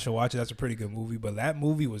 but if y'all should watch it, that's a pretty good movie. But that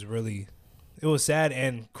movie was it was sad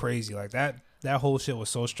and crazy. Like that whole shit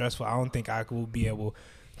was so stressful. I don't think I would be able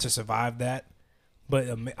to survive that.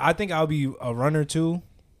 But I think I'll be a runner too,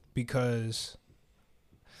 because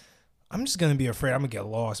I'm just gonna be afraid I'm gonna get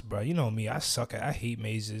lost, bro. You know me, I hate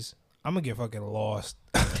mazes. I'm gonna get fucking lost.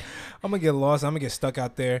 I'm gonna get lost. I'm gonna get stuck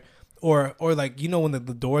out there. Or like, you know, when the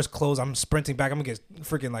doors close, I'm sprinting back. I'm going to get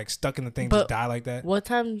freaking like stuck in the thing, just die like that. What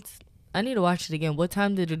time? I need to watch it again. What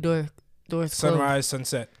time did the doors close? Sunrise,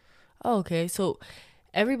 sunset. Oh, okay. So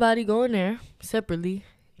everybody go in there separately,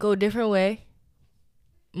 go a different way,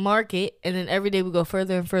 mark it, and then every day we go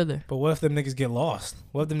further and further. But what if them niggas get lost?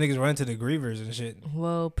 What if them niggas run into the grievers and shit?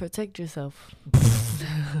 Well, protect yourself.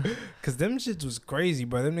 Because them shits was crazy,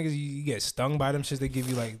 bro. Them niggas, you get stung by them shits. They give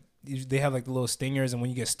you like, they have like the little stingers, and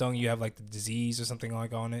when you get stung, you have like the disease or something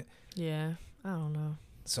like on it. Yeah, I don't know.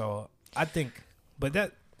 So I think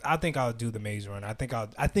I'll do the maze run. I think I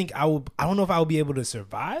will. I don't know if I'll be able to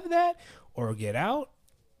survive that or get out,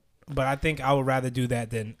 but I think I would rather do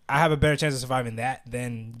that than I have a better chance of surviving that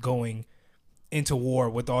than going into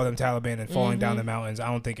war with all them Taliban and falling down the mountains.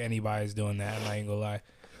 I don't think anybody's doing that. I'm not even gonna lie.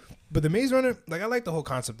 But the maze runner, like I like the whole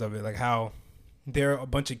concept of it, like how they're a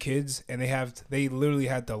bunch of kids and they literally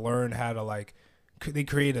had to learn how to like they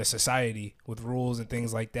create a society with rules and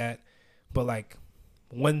things like that. But like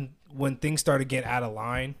when things started to get out of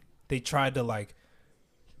line, they tried to like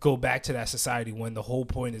go back to that society when the whole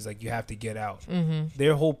point is like you have to get out.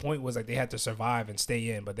 Their whole point was like they had to survive and stay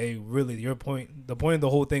in, but the point of the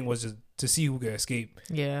whole thing was just to see who could escape.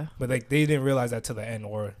 Yeah. But like they didn't realize that till the end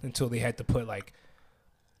or until they had to put like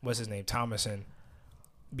what's his name, Thomas in.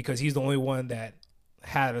 because he's the only one that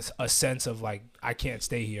had a sense of like, I can't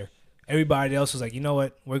stay here. Everybody else was like, you know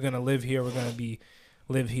what, we're gonna live here, we're gonna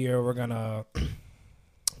live here, we're gonna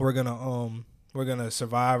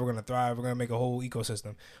survive, we're gonna thrive, we're gonna make a whole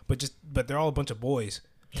ecosystem. But they're all a bunch of boys.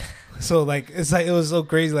 So like it's like it was so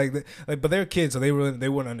crazy, but they're kids, so they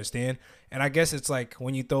wouldn't understand. And I guess it's like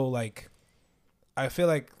when you throw like, I feel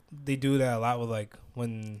like they do that a lot with like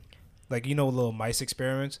when like little mice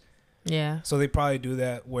experiments. Yeah. So they probably do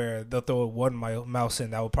that where they'll throw one mouse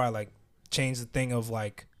in that will probably like change the thing of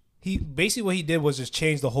like, he basically what he did was just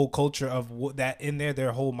change the whole culture of what that in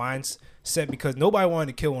their whole mindset, because nobody wanted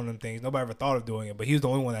to kill one of them things. Nobody ever thought of doing it, but he was the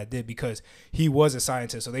only one that did because he was a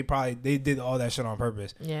scientist. So they did all that shit on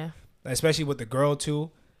purpose. Yeah. Especially with the girl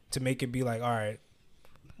too, to make it be like, all right,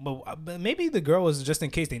 but maybe the girl was just in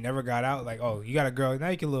case they never got out. Like, oh, you got a girl now,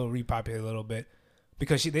 you can repopulate a little bit,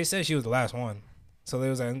 because they said she was the last one. So they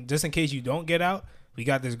was like, just in case you don't get out, we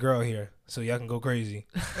got this girl here, so y'all can go crazy.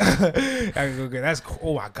 I can go get.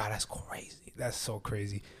 Oh my god, that's crazy. That's so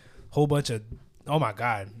crazy. Whole bunch of, oh my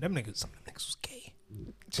god, some of them niggas was gay.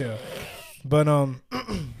 Chill. But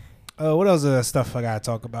what else stuff I gotta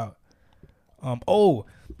talk about?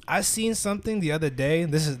 I seen something the other day.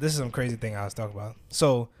 This is some crazy thing I was talking about.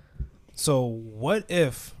 So what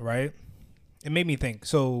if, right? It made me think.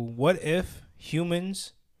 So what if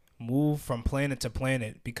humans move from planet to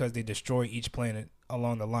planet because they destroy each planet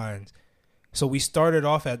along the lines? So we started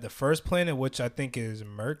off at the first planet, which I think is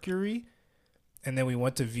Mercury, and then we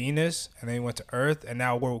went to Venus, and then we went to Earth, and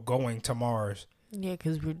now we're going to Mars. Yeah,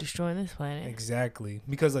 because we're destroying this planet. Exactly.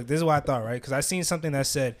 Because like this is what I thought, right? Because I seen something that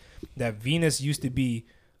said that Venus used to be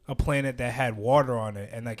a planet that had water on it,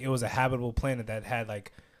 and like it was a habitable planet that had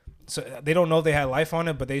like, so they don't know if they had life on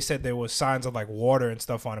it, but they said there was signs of like water and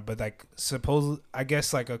stuff on it. But like I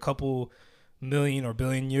guess like a couple million or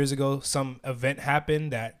billion years ago, some event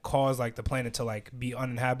happened that caused like the planet to like be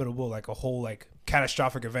uninhabitable, like a whole like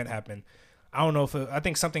catastrophic event happened. I don't know I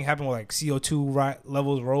think something happened with like CO2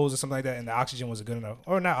 levels rose or something like that, and the oxygen wasn't good enough,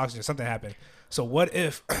 or not oxygen, something happened. So what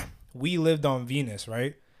if we lived on Venus,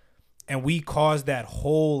 right? And we caused that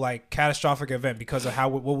whole like catastrophic event because of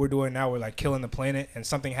what we're doing now. We're like killing the planet, and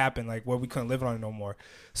something happened like where we couldn't live on it no more.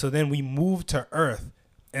 So then we moved to Earth,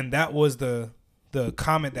 and that was the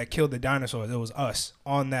comet that killed the dinosaurs. It was us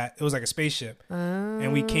on that. It was like a spaceship,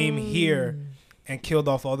 and we came here and killed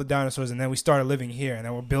off all the dinosaurs, and then we started living here, and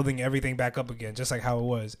then we're building everything back up again, just like how it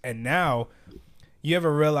was. And now, you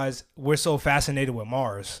ever realize we're so fascinated with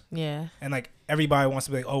Mars? Yeah. And like everybody wants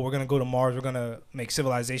to be like, oh, we're gonna go to Mars. We're gonna make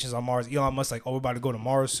civilizations on Mars. Elon Musk like, oh, we're about to go to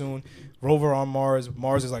Mars soon. Rover on Mars.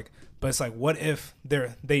 Mars is like, but it's like, what if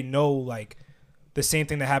they know like the same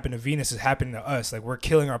thing that happened to Venus is happening to us? Like we're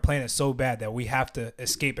killing our planet so bad that we have to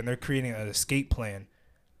escape, and they're creating an escape plan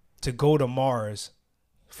to go to Mars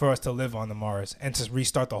for us to live on the Mars and to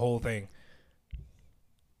restart the whole thing.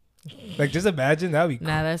 Like, just imagine that'd be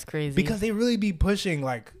Nah, that's crazy. because they really be pushing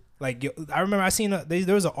like I remember I seen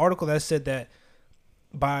there was an article that said that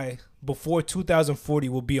before 2040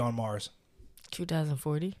 we'll be on Mars.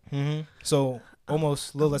 2040. Mm-hmm. So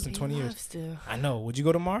almost a little less than 20 years. Still. I know. Would you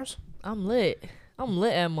go to Mars? I'm lit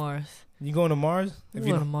at Mars. You going to Mars? I'm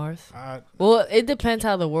going to Mars. I, Well, it depends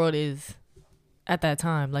how the world is at that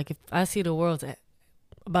time. Like if I see the world's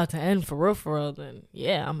about to end for real, then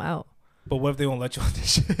yeah, I'm out. but what if they won't let you on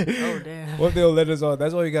this shit? Oh damn. What if they don't let us on?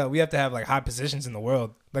 That's all you got. We have to have like high positions in the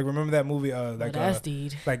world. Like remember that movie That's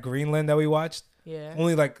deed. like Greenland that we watched? Yeah.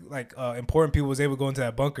 Only like important people was able to go into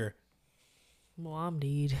that bunker. Well, I'm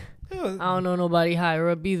deed. Yeah, I don't know nobody higher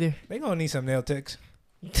up either. they gonna need some nail techs.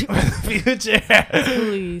 Future.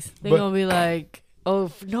 Please. They But- gonna be like,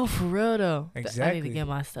 oh, no, for real, though. I need Exactly. to get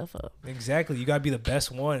my stuff up. Exactly. You gotta be the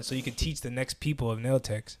best one so you can teach the next people of nail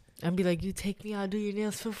techs. And be like, you take me, I'll do your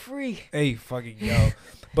nails for free. Hey, fucking yo.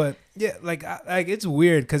 But yeah, like it's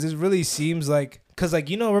weird because it really seems like, because like,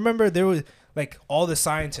 remember there was like all the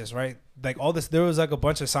scientists, right? Like all this, there was like a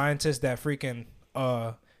bunch of scientists that freaking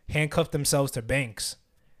handcuffed themselves to banks,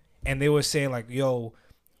 and they were saying like, yo,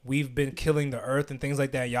 we've been killing the earth and things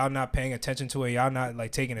like that. Y'all not paying attention to it. Y'all not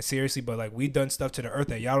like taking it seriously. But like we've done stuff to the earth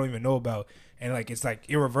that y'all don't even know about. And like it's like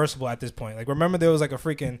irreversible at this point. Like remember there was like a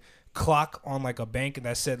freaking clock on like a bank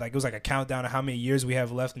that said like it was like a countdown of how many years we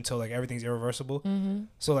have left until like everything's irreversible. Mm-hmm.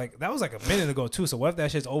 So like that was like a minute ago too. So what if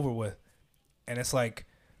that shit's over with? And it's like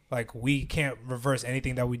we can't reverse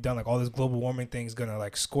anything that we've done. Like all this global warming thing is gonna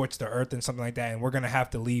like scorch the earth and something like that. And we're gonna have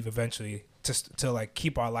to leave eventually to like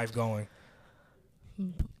keep our life going.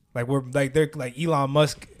 Like we're like they're like Elon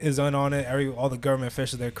Musk is on it. All the government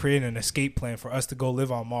officials, they're creating an escape plan for us to go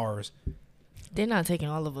live on Mars. They're not taking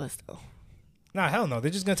all of us, though. Nah, hell no.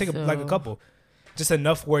 They're just gonna take like a couple. just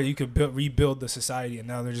enough where you could rebuild the society, and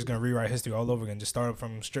now they're just gonna rewrite history all over again, just start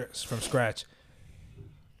from scratch.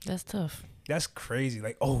 That's tough. That's crazy.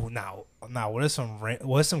 Like, oh, now, what's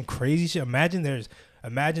some crazy shit? Imagine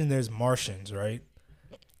there's Martians, right?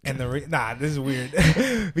 And this is weird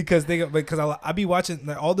because I be watching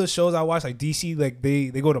like, all the shows I watch, like DC, like they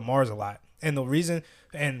go to Mars a lot, and the reason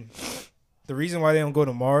why they don't go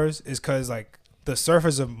to Mars is because like the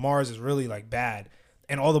surface of Mars is really like bad,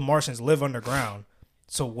 and all the Martians live underground.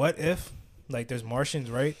 So what if like there's Martians,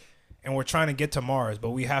 right? And we're trying to get to Mars, but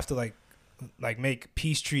we have to like make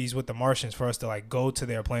peace treaties with the Martians for us to like go to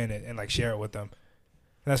their planet and like share it with them.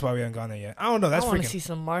 That's why we haven't gone there yet. I don't know. That's I want freaking. to see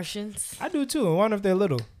some Martians. I do too. I wonder if they're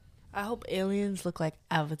little. I hope aliens look like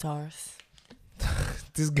avatars.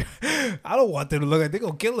 This guy, I don't want them to look like they're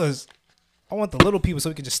gonna kill us. I want the little people so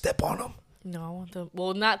we can just step on them. No, I want them.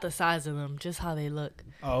 Well, not the size of them, just how they look.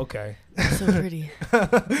 Oh, okay. So pretty.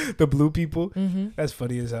 The blue people. Mm-hmm. That's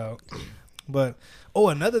funny as hell. But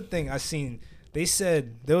another thing I seen. They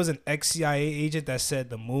said there was an ex-CIA agent that said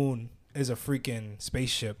the moon is a freaking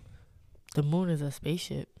spaceship. The moon is a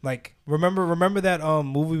spaceship. Like remember that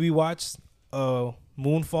movie we watched,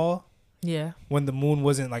 Moonfall? Yeah. When the moon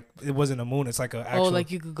wasn't a moon, it's like a actual. Oh, like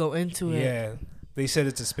you could go into it. Yeah. They said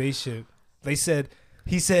it's a spaceship. He said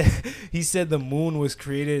the moon was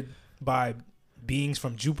created by beings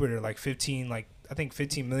from Jupiter like 15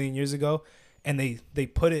 million years ago, and they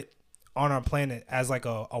put it on our planet as like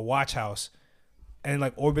a watch house. And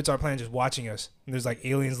like orbits our planet just watching us. And there's like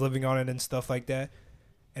aliens living on it and stuff like that.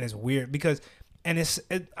 And it's weird because,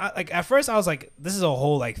 like at first I was like, this is a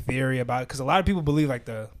whole like theory about it, because a lot of people believe like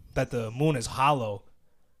that the moon is hollow,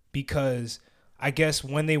 because I guess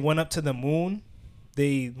when they went up to the moon,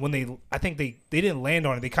 they didn't land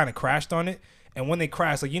on it. They kind of crashed on it. And when they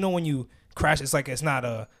crashed, like, you know, when you crash, it's like, it's not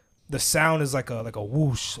the sound is like a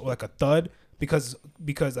whoosh or like a thud. Because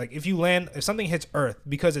like if something hits Earth,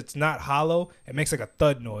 because it's not hollow, it makes like a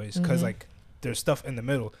thud noise, because like there's stuff in the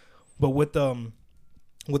middle. But with the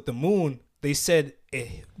moon, they said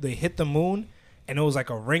they hit the moon and it was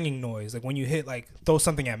like a ringing noise, like when you throw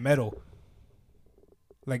something at metal,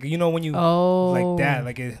 like, you know, when you like that,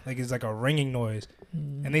 like it's like a ringing noise.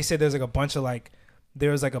 And they said there's like a bunch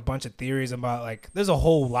of theories about, like, there's a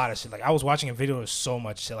whole lot of shit. Like, I was watching a video, there's so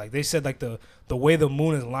much shit. Like, they said like the way the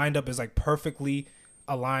moon is lined up is like perfectly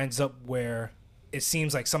aligns up where it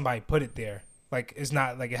seems like somebody put it there. Like, it's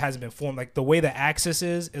not like it hasn't been formed. Like, the way the axis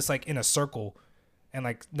is, it's like in a circle, and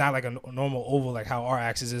like not like a normal oval, like how our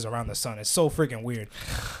axis is around the sun. It's so freaking weird.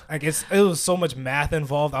 Like, it was so much math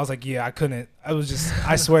involved. I was like, yeah, I couldn't.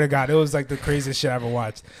 I swear to God, it was like the craziest shit I ever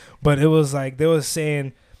watched. But it was like, they was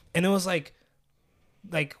saying, and it was like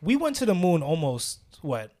we went to the moon almost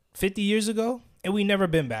 50 years ago, and we never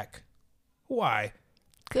been back. Why?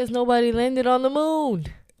 Because nobody landed on the moon.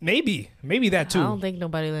 Maybe that too. I don't think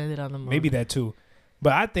nobody landed on the moon. Maybe that too.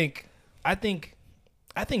 But I think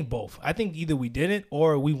both. I think either we didn't,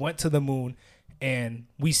 or we went to the moon and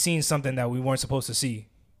we seen something that we weren't supposed to see.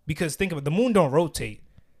 Because think of it, the moon don't rotate.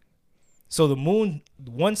 So the moon,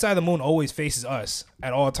 one side of the moon always faces us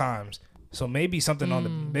at all times. So maybe something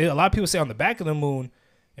on a lot of people say on the back of the moon,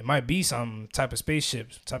 it might be some type of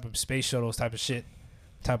spaceships, type of space shuttles, type of shit,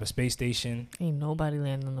 type of space station. Ain't nobody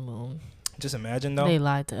landing on the moon. Just imagine though. They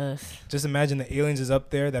lied to us. Just imagine the aliens is up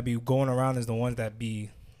there that be going around as the ones that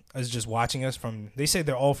is just watching us from. They say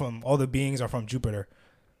all the beings are from Jupiter,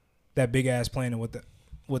 that big ass planet with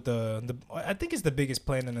the I think it's the biggest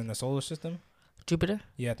planet in the solar system. Jupiter?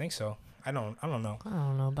 Yeah, I think so. I don't know. I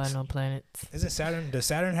don't know about no planets. Is it Saturn? Does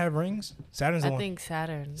Saturn have rings? Saturn's I think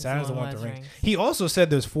Saturn. Saturn's the one with the rings. He also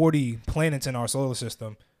said there's 40 planets in our solar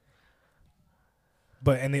system,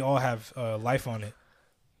 and they all have life on it.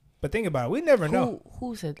 But think about it, we never know.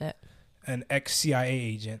 Who said that? An ex-CIA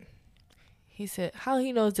agent. He said, how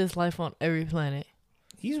he knows there's life on every planet?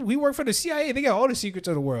 We work for the CIA. They got all the secrets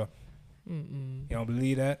of the world. Mm-mm. You don't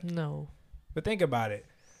believe that? No. But think about it.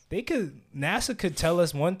 NASA could tell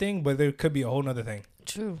us one thing, but there could be a whole nother thing.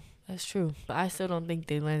 True. That's true. But I still don't think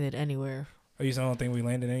they landed anywhere. Oh, you still don't think we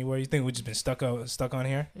landed anywhere? You think we just been stuck on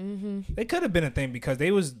here? Mm-hmm. They could have been a thing, because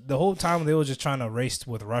the whole time they was just trying to race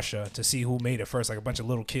with Russia to see who made it first, like a bunch of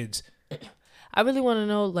little kids. I really want to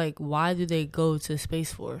know, like, why do they go to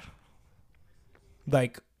space for?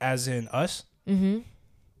 Like, as in us? Mm-hmm.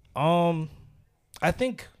 I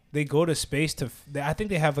think they go to space I think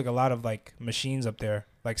they have like a lot of like machines up there,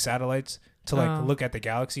 like satellites, to like look at the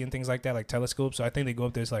galaxy and things like that, like telescopes. So I think they go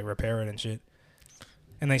up there to like repair it and shit.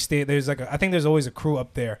 And they stay. I think there's always a crew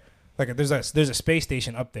up there. Like there's a space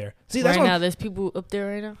station up there. See, that's there's people up there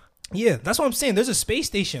right now. Yeah, that's what I'm saying. There's a space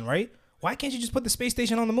station, right? Why can't you just put the space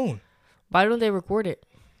station on the moon? Why don't they record it?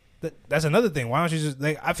 That's another thing. Why don't you just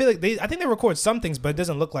like? I feel like I think they record some things, but it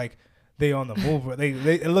doesn't look like they on the move.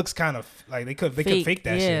 It looks kind of like they could fake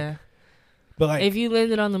that shit. But like, if you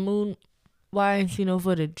landed on the moon, why ain't see no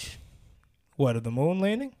footage? What, of the moon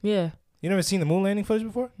landing? Yeah. You never seen the moon landing footage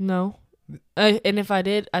before? No. And if I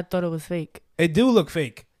did, I thought it was fake. It do look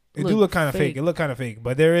fake. It do look kind of fake. It look kind of fake.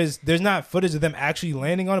 But there's not footage of them actually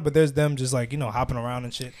landing on it, but there's them just like, hopping around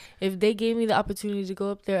and shit. If they gave me the opportunity to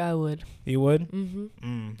go up there, I would. You would?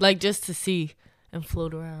 Mm-hmm. Like just to see and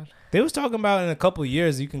float around. They was talking about in a couple of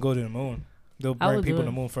years you can go to the moon. They'll bring people to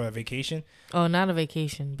the moon for a vacation. Oh, not a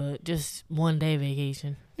vacation, but just 1 day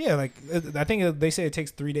vacation. Yeah, like I think they say it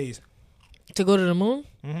takes 3 days. To go to the moon?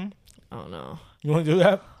 Mm-hmm. Oh, no. You want to do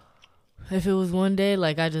that? If it was 1 day,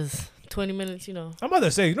 like 20 minutes, I'm about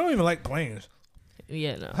to say, you don't even like planes.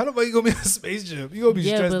 Yeah, no. How the fuck you gonna be on a spaceship? You gonna be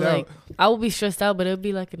stressed out. Like, I will be stressed out, but it'll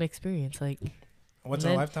be like an experience. Like, once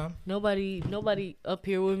in a lifetime? Nobody up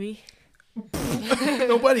here with me.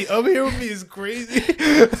 Nobody up here with me is crazy.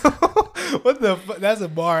 What the fuck? That's a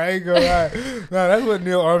bar. I ain't gonna lie. Nah, that's what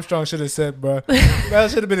Neil Armstrong should have said, bro. That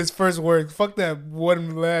should have been his first word. Fuck that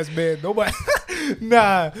one last man. Nobody.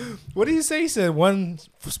 Nah. What did he say? He said one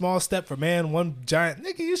small step for man, one giant.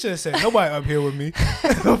 Nigga, you should have said nobody up here with me.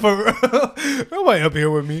 For real. Nobody up here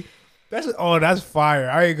with me. That's fire.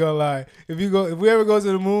 I ain't gonna lie. If we ever go to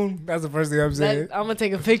the moon, that's the first thing I'm saying. I'm gonna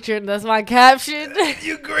take a picture and that's my caption.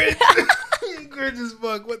 You cringe. You cringe as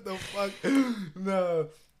fuck. What the fuck? No.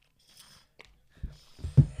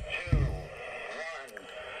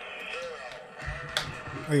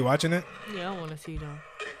 Are you watching it? Yeah, I want to see them.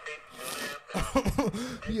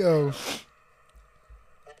 Yo.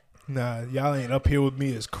 Nah, y'all ain't up here with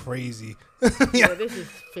me is crazy. Yeah, this is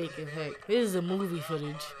fake as heck. This is a movie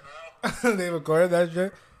footage. They recorded that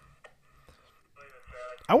shit?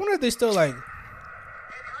 I wonder if they still like...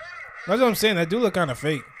 That's what I'm saying. That do look kind of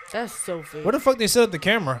fake. That's so fake. Where the fuck they set up the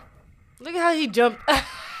camera? Look at how he jumped.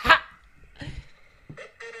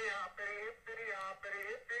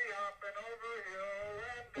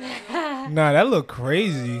 Nah, that look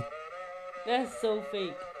crazy. That's so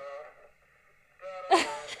fake.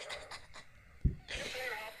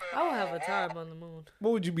 I would have a time on the moon.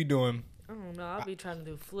 What would you be doing? I don't know. I'll be trying to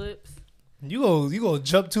do flips. You go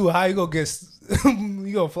jump too high. You go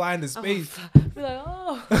you go fly into space. Be like,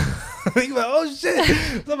 oh. You like, oh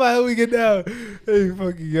shit! Somebody help me get down. Hey,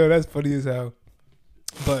 fucking yo, that's funny as hell.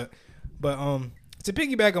 But to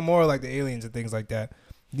piggyback on more like the aliens and things like that.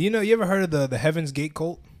 You ever heard of the Heaven's Gate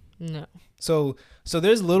cult? No. So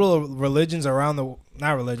there's little religions around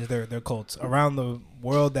not religions, they're cults around the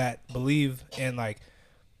world that believe in like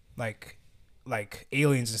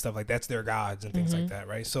aliens and stuff like that's their gods and things like that,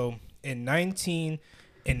 right? So on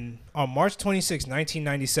March 26,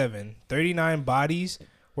 1997, 39 bodies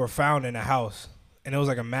were found in a house, and it was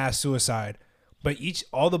like a mass suicide. But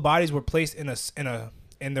all the bodies were placed in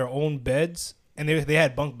their own beds, and they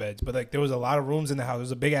had bunk beds, but like there was a lot of rooms in the house. It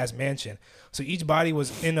was a big ass mansion. So each body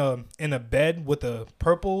was in a bed with a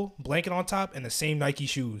purple blanket on top and the same Nike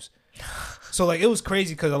shoes. So like it was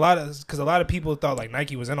crazy because a lot of people thought like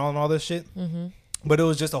Nike was in on all this shit. Mm-hmm. But it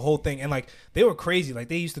was just a whole thing, and like they were crazy. Like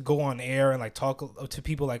they used to go on air and like talk to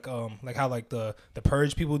people like how like the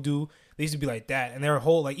Purge people do. They used to be like that, and their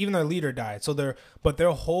whole like even their leader died. So their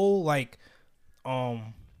whole like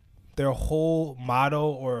their whole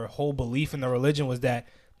motto or whole belief in the religion was that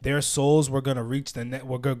their souls were gonna reach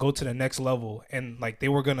were gonna go to the next level, and like they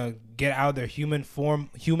were gonna get out of their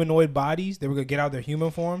humanoid bodies. They were gonna get out of their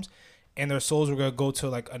human forms. And their souls were gonna go to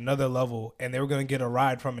like another level, and they were gonna get a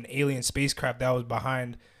ride from an alien spacecraft that was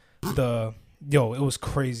behind it was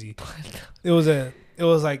crazy. It was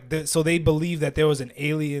like so they believed that there was an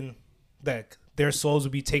alien, that their souls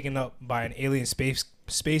would be taken up by an alien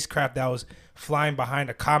spacecraft that was flying behind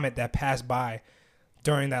a comet that passed by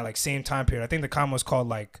during that like same time period. I think the comet was called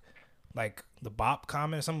like the Bop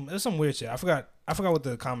comet or it was some weird shit. I forgot what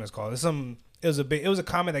the comet is called. It was a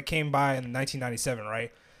comet that came by in 1997,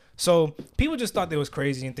 right? So people just thought they was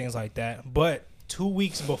crazy and things like that. But 2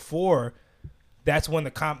 weeks before, that's when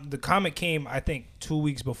the comet came. I think 2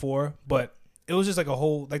 weeks before, but it was just like a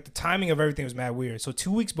whole like the timing of everything was mad weird. So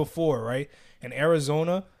 2 weeks before, right, in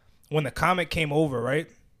Arizona, when the comet came over, right,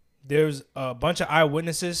 there's a bunch of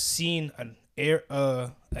eyewitnesses seeing an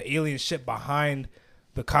alien ship behind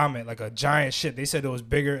the comet, like a giant ship. They said it was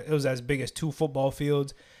bigger. It was as big as 2 football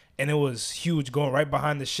fields, and it was huge, going right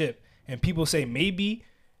behind the ship. And people say maybe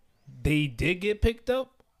they did get picked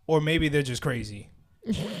up, or maybe they're just crazy.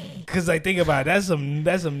 Cause like think about it, that's some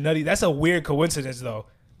nutty. That's a weird coincidence though.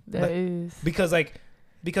 That is because like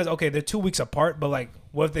because okay, they're 2 weeks apart, but like,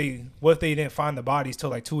 what if they didn't find the bodies till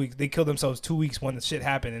like 2 weeks? They killed themselves 2 weeks when the shit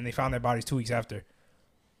happened, and they found their bodies 2 weeks after.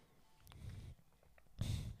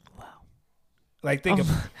 Wow. Like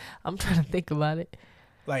I'm trying to think about it.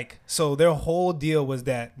 like, so their whole deal was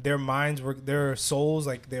that their minds were, their souls,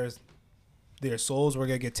 like their souls were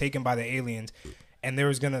gonna get taken by the aliens, and there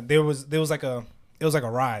was like a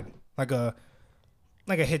ride, like a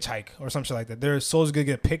hitchhike or some shit like that. Their souls were gonna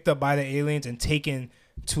get picked up by the aliens and taken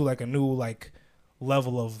to like a new like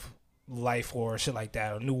level of life or shit like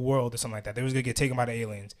that, or a new world or something like that. They was gonna get taken by the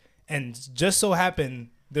aliens, and just so happened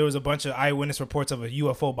there was a bunch of eyewitness reports of a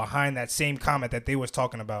UFO behind that same comet that they was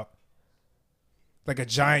talking about, like a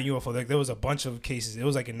giant UFO. Like there was a bunch of cases. It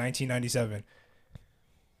was like in 1997.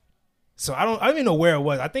 So I don't even know where it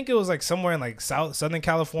was. I think it was like somewhere in like Southern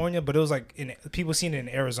California, but it was like people seen it in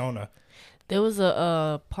Arizona. There was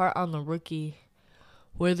a part on The Rookie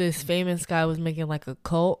where this famous guy was making like a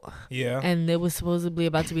cult. Yeah. And it was supposedly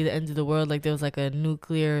about to be the end of the world. Like there was like a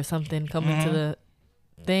nuclear or something coming to the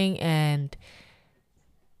thing, and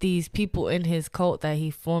these people in his cult that he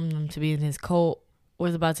formed them to be in his cult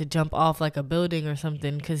was about to jump off like a building or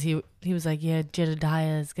something, because he was like, yeah,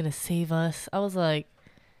 Jedediah is gonna save us. I was like,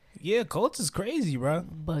 yeah, cults is crazy, bro.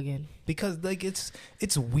 bugging. Because like it's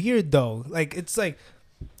weird though. Like it's like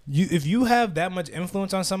if you have that much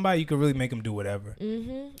influence on somebody, you could really make them do whatever.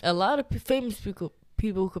 A lot of famous people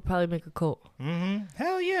could probably make a cult.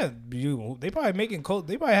 Hell yeah, they probably making cult.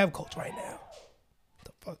 They probably have cults right now. What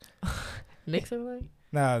the fuck? Knicks or like?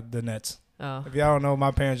 Nah, the Nets. Oh. If y'all don't know,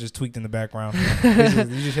 my parents just tweaked in the background. You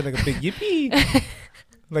just hear like a big yippee,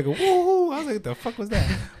 like a woohoo. I was like, what the fuck was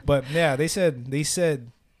that? But yeah, they said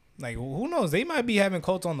like, who knows? They might be having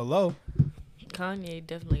cults on the low. Kanye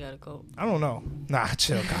definitely got a cult. I don't know. Nah,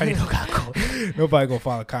 chill. Kanye don't got cult. Nobody gonna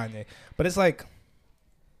follow Kanye. But it's like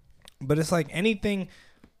anything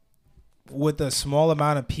with a small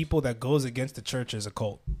amount of people that goes against the church is a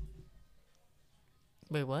cult.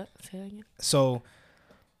 Wait, what? Say that again. So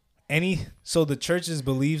the church's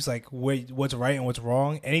beliefs, like what's right and what's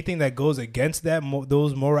wrong, anything that goes against that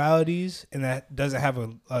those moralities and that doesn't have a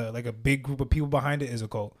big group of people behind it is a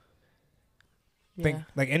cult. Yeah. Think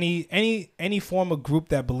like any form of group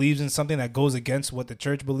that believes in something that goes against what the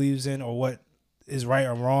church believes in or what is right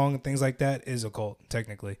or wrong, things like that, is a cult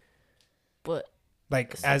technically. But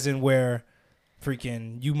like as in where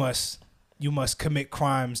freaking you must commit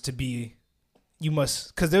crimes to be,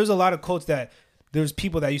 because there's a lot of cults that there's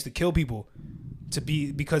people that used to kill people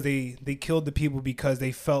because they killed the people because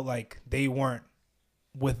they felt like they weren't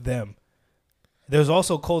with them. There's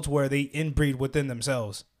also cults where they inbreed within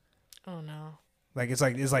themselves. oh no. Like it's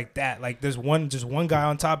like that. Like there's one guy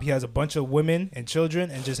on top. He has a bunch of women and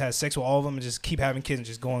children and just has sex with all of them and just keep having kids and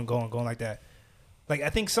just going like that. Like I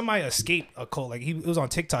think somebody escaped a cult. Like it was on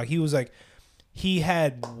TikTok. He was like, he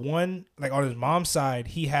had one, like on his mom's side,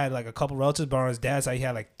 he had like a couple relatives, but on his dad's side, he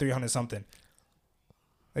had like 300 something.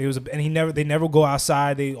 Like they never go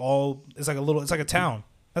outside. It's like a town.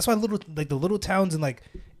 That's why the little towns in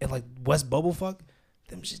West Bubblefuck,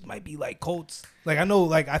 them shit might be like cults. Like I know,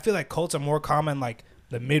 like I feel like cults are more common like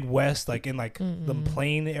the Midwest, like in like the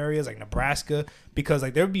plain areas like Nebraska, because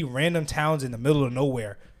like there would be random towns in the middle of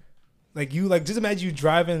nowhere. Like you just imagine you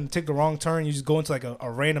driving, take the wrong turn, you just go into like a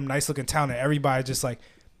random nice looking town and everybody just like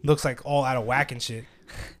looks like all out of whack and shit.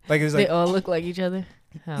 Like it's like they all look like each other.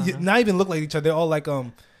 not even look like each other. They're all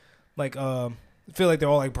feel like they're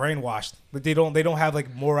all like brainwashed. Like they don't have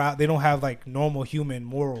like moral. They don't have like normal human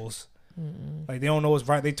morals. Like they don't know what's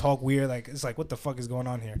right. They talk weird. Like it's like, what the fuck is going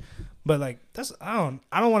on here? But like I don't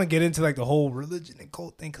want to get into like the whole religion and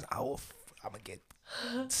cult thing because I'm gonna get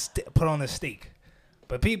put on the stake.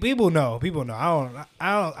 But people know.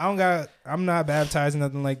 I'm not baptized,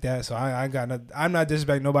 nothing like that. So I got nothing. I'm not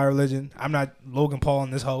disrespecting nobody's religion. I'm not Logan Paul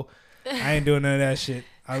in this hoe. I ain't doing none of that shit.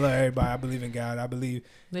 I love everybody. I believe in God. I believe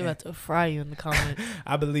They're about to fry you in the comments.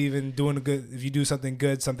 I believe in doing the good. If you do something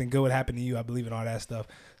good would happen to you. I believe in all that stuff.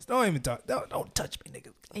 So don't even talk. Don't touch me,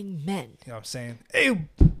 nigga. Amen. You know what I'm saying? Hey,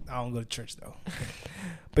 I don't go to church though.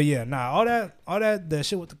 But yeah, nah. All that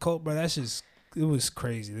shit with the cult, bro. That's just, it was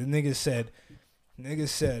crazy. The niggas said,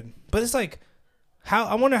 but it's like, how,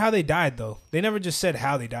 I wonder how they died though. They never just said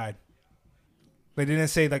how they died. They didn't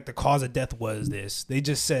say like the cause of death was this. They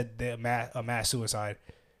just said a mass suicide.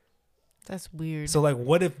 That's weird. So like,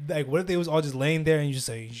 what if they was all just laying there and you just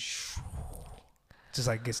say, just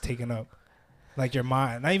like gets taken up, like your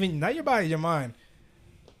mind, not your body, your mind.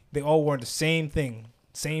 They all wore the same thing,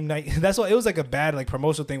 same Nike. That's why it was like a bad like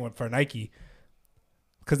promotional thing for Nike,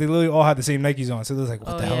 because they literally all had the same Nikes on. So it was like,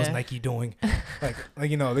 what the hell is Nike doing? like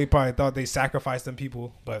they probably thought they sacrificed them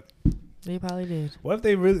people, but They probably did. What if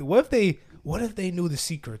they really? What if they knew the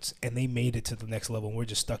secrets and they made it to the next level and we're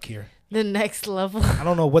just stuck here? The next level. I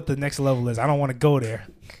don't know what the next level is. I don't want to go there.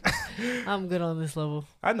 I'm good on this level.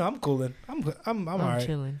 I know I'm cooling. I'm good. I'm alright.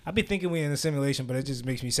 Chilling. I be thinking we in a simulation, but it just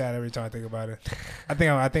makes me sad every time I think about it. I think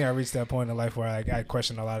I reached that point in life where I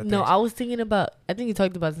question a lot of things. No, I was thinking about. I think you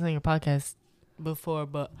talked about this on your podcast before,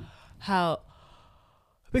 but how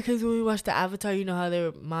because when we watched the Avatar, you know how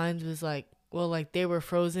their minds was like, well, like they were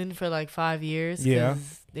frozen for like 5 years. Yeah.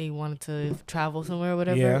 They wanted to travel somewhere or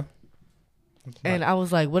whatever. Yeah. And I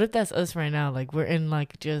was like, what if that's us right now? Like we're in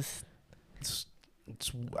like just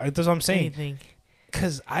That's what I'm saying. anything.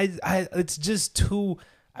 Cause it's just too.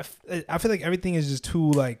 I feel like everything is just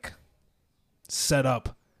too like set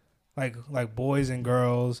up, like boys and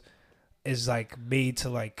girls is like made to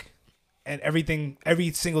like, and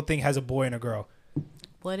every single thing has a boy and a girl.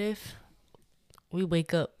 What if we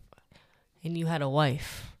wake up and you had a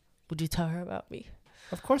wife? Would you tell her about me?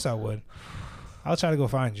 Of course I would. I'll try to go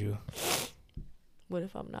find you. What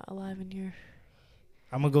if I'm not alive and you're?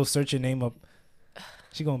 I'm gonna go search your name up.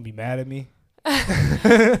 She gonna be mad at me.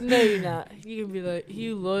 No, you're not. You can be like,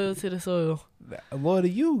 you loyal to the soil. Loyal to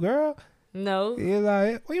you, girl. No. You're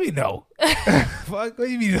like, what do you mean no? Fuck, what do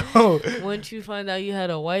you mean no? Once you find out you had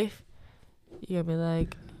a wife, you're gonna be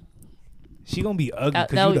like, She gonna be ugly That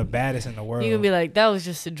because you're the would- baddest in the world. you're gonna be like, that was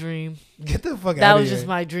just a dream. Get the fuck out That of was here. just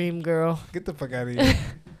my dream, girl. Get the fuck out of here.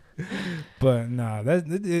 But nah,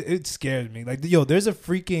 it scares me. Like, yo, there's a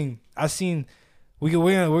freaking. I seen. We're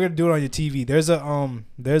gonna do it on your TV. There's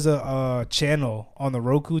a channel on the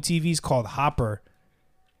Roku TVs called Hopper,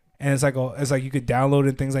 and it's like you could download it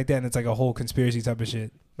and things like that, and it's like a whole conspiracy type of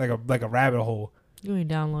shit, like a rabbit hole. You ain't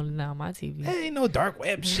downloading that on my TV. It ain't no dark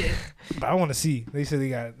web shit, but I want to see. They said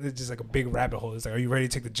it's just like a big rabbit hole. It's like, are you ready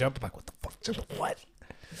to take the jump? I'm like, what the fuck? Just what?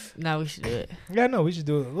 Now we should do it. Yeah, no, we should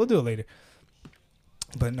do it. We'll do it later.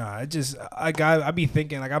 But nah, I be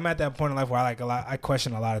thinking, like, I'm at that point in life where I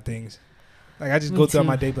question a lot of things. Like, I just Me go throughout too.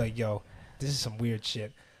 my day, be like, yo, this is some weird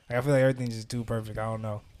shit. Like, I feel like everything's just too perfect. I don't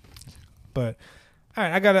know. But all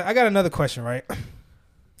right, I got another question, right?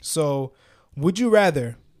 So, would you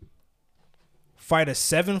rather fight a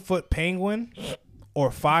 7-foot penguin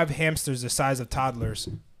or 5 hamsters the size of toddlers?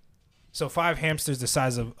 So 5 hamsters the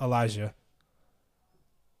size of Elijah.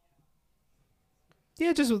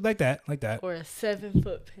 Yeah, just like that. Or a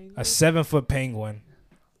 7-foot penguin. A 7-foot penguin.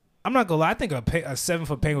 I'm not gonna lie. I think a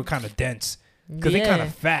 7-foot penguin kind of dense because they kind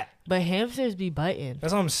of fat. But hamsters be biting.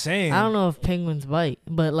 That's what I'm saying. I don't know if penguins bite,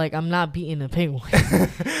 but like I'm not beating a penguin.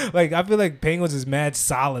 Like, I feel like penguins is mad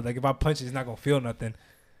solid. Like, if I punch it, it's not gonna feel nothing.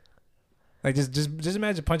 Like, just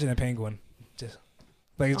imagine punching a penguin. Just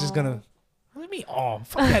like it's just gonna. What do you mean? Oh,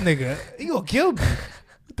 fuck that nigga. He gonna kill me.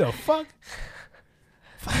 What the fuck?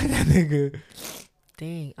 Fuck that nigga.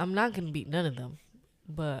 Dang, I'm not gonna beat none of them,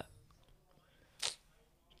 but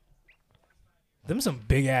Them some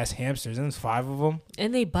big ass hamsters. There's 5 of them.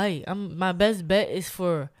 and they bite. My best bet is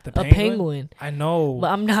for The a penguin? penguin, I know. but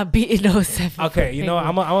I'm not beating no 7. Okay, you know,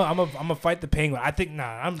 I'm gonna fight the penguin. I think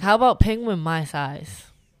nah. How about penguin my size?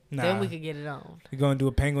 Nah. Then we could get it on. You're gonna do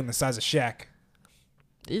a penguin the size of Shaq.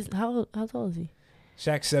 How tall is he?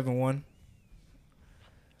 Shaq 7'1".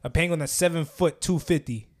 A penguin that's 7 foot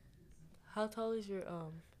 250. How tall is your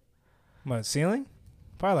My ceiling?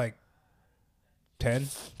 Probably like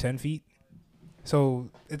 10 feet. So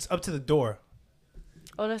it's up to the door.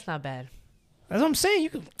 Oh, that's not bad. That's what I'm saying.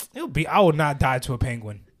 I will not die to a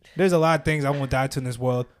penguin. There's a lot of things I won't die to in this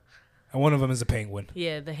world, and one of them is a penguin.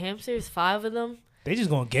 Yeah, the hamsters, 5 of them. They just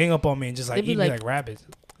gonna gang up on me and just like They be eat me like- like rabbits.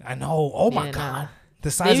 I know. Oh my Yeah, god. nah. The They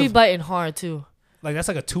size be of biting hard too. like that's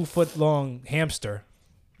like a 2 foot long hamster.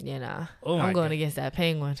 Yeah, nah. Oh my I'm going God. against that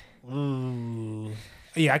penguin. Ooh.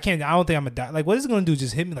 Yeah, I can't. I don't think I'm gonna die. Like, what is it gonna do?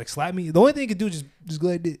 Just hit me? Like, slap me? The only thing it could do is just go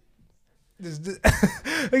like this. Just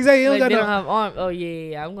exactly. You don't Like got they no don't have arms. Oh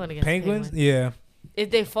yeah. I'm going against penguins. penguins. Yeah, If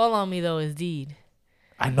they fall on me though, it's deed.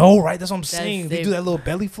 I know, right? That's what I'm saying. They safe. do that little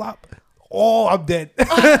belly flop. Oh, I'm dead.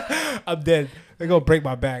 I'm dead. They're gonna break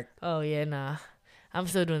my back. Oh yeah, nah. I'm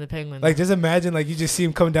still doing the penguin. Like, just imagine, like, you just see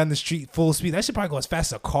him coming down the street full speed. That should probably go as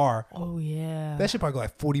fast as a car. oh yeah. That should probably go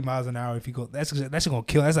like 40 miles an hour if you go. That's gonna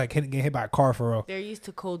kill. That's like getting hit by a car for real. They're used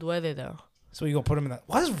to cold weather though. So you gonna put him in that?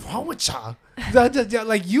 What is wrong with y'all?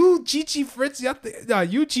 Like you, Chi Fritz, you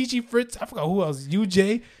Chi Fritz. I forgot who else.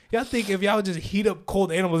 UJ. Y'all think if y'all just heat up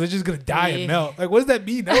cold animals, they're just gonna die and Yeah. melt? Like, what does that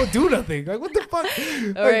mean? That don't do nothing. Like, what the fuck?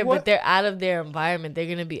 All right, but they're out of their environment. They're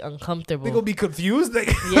gonna be uncomfortable. They gonna be confused. Like,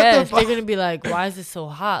 what the yes, fuck? they're gonna be like, "Why is it so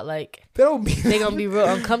hot?" Like They don't mean. they're gonna be real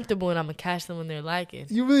uncomfortable, and I'm gonna catch them when they're liking.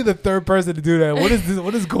 You're really the third person to do that. What is this?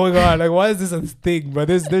 What is going on? Like, why is this a thing, bro?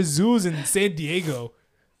 There's zoos in San Diego.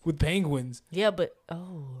 with penguins. Yeah, but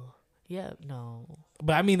no.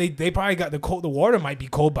 But I mean, they probably got the cold. The water might be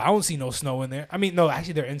cold, but I don't see no snow in there. I mean, no,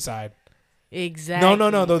 actually they're inside. Exactly.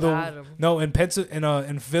 No.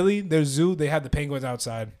 In Philly, their zoo, they have the penguins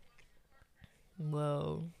outside.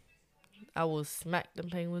 Well, I will smack them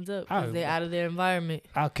penguins up I- because they're out of their environment.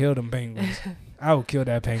 I'll kill them penguins. I will kill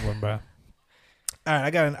that penguin, bro. All right, I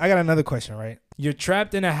got another question. Right, you're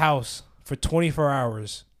trapped in a house for 24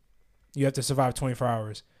 hours. You have to survive 24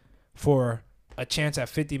 hours for a chance at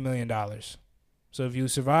 $50 million. So if you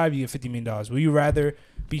survive, you get $50 million. Will you rather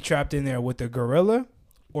be trapped in there with a gorilla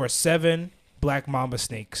or 7 black mamba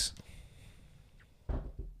snakes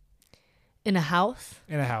In a house?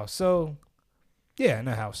 in a house? So, yeah, in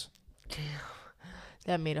a house.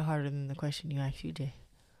 That made it harder than the question you asked you, Jay.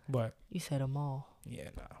 But You said a mall. yeah,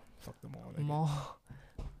 nah, fuck them all. A mall.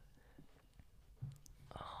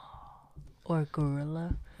 Or a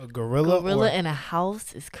gorilla. A gorilla or in a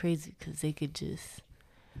house is crazy because they could just.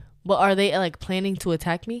 But are they like planning to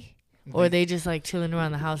attack me? Or are they just like chilling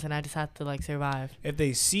around the house and I just have to like survive? if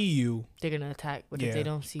they see you, They're going to attack. But Yeah. if they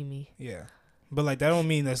don't see me? yeah. But like that don't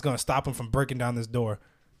mean that's gonna stop them from breaking down this door,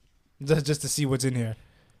 just to see what's in here.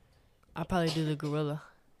 I'll probably do the gorilla.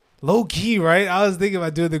 Low key, right? I was thinking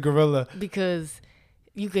about doing the gorilla. Because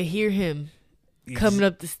you could hear him coming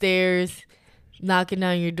up the stairs, knocking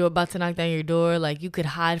down your door, about to knock down your door. Like, you could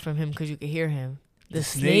hide from him because you could hear him. The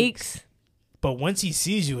snakes. But once he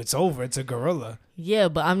sees you, it's over. It's a gorilla. Yeah,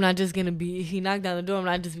 but I'm not just going to be, if he knocked down the door, I'm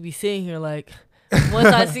not just be sitting here like, once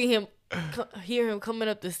I see him, hear him coming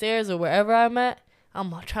up the stairs or wherever I'm at,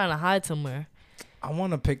 I'm trying to hide somewhere. I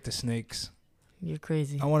want to pick the snakes. You're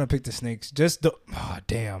crazy. I want to pick the snakes.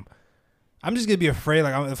 Damn. I'm just gonna be afraid.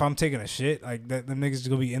 Like if I'm taking a shit, like that, the niggas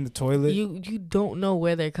gonna be in the toilet. You don't know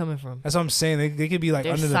where they're coming from. That's what I'm saying. They could be like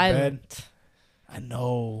They're under silent. the bed. I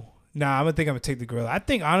know. Nah, I'm gonna take the gorilla. I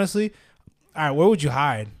think honestly, all right. Where would you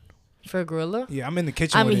hide? For a gorilla? Yeah, I'm in the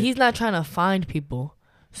kitchen. I mean, with it. he's not trying to find people.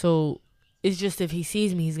 So it's just if he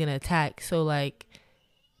sees me, he's going to attack. So, like.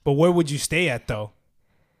 But where would you stay at though?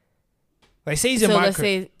 Like say he's in my let's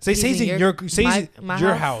crib. say Say he's in your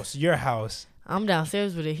house. Your house. I'm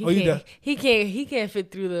downstairs with it. you He can't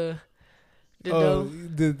fit through the door.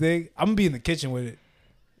 The thing. I'm gonna be in the kitchen with it.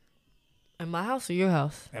 In my house or your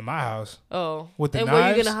house? In my house. Oh. With the and where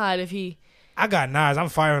you knives? gonna hide if he? I got knives. I'm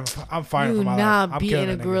firing for my life. You I'm not killing beating a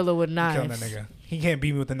that nigga. gorilla with I'm killing that knives. nigga. He can't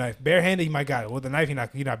beat me with a knife. Barehanded, he might got it. With a knife,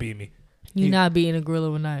 he not beating me. You're not beating a gorilla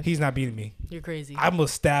with knives. He's not beating me. You're crazy. I'm gonna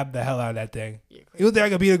stab the hell out of that thing. You're You think I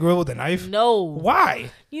can beat a gorilla with a knife? No. Why?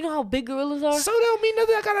 You know how big gorillas are? So that don't mean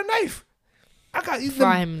nothing. I got a knife. I got you.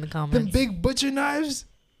 Fry him in the comments. Them big butcher knives.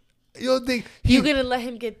 You don't think You're gonna let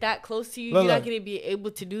him get that close to you? Look, You're not look. gonna be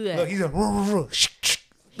able to do that. Look, he's a.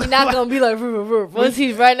 He's not gonna be like once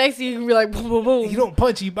he's right next to you, you can be like boom boom boom. He don't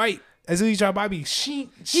punch. He bite. As soon as he try to bite me, He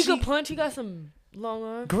could punch. He got some long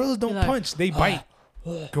arms. Gorillas don't He like, punch. They bite.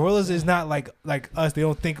 Gorillas is not like us. They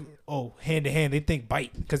don't think hand to hand. They think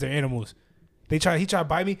bite because they're animals. He try to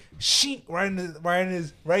bite me.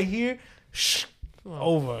 Right here.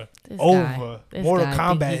 Over. This Over. guy Mortal think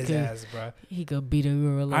Kombat he his could- ass, bro. He could beat a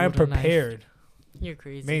gorilla. I'm with a knife. prepared. You're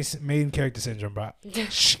crazy. Main character syndrome, bro.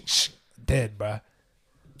 Dead, bro.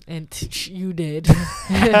 And you did.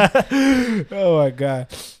 Oh my god.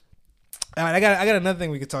 All right, I got another thing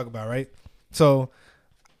we could talk about, right? So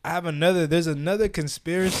there's another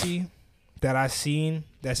conspiracy that I seen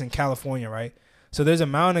that's in California, right? So there's a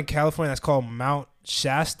mountain in California that's called Mount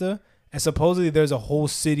Shasta, and supposedly there's a whole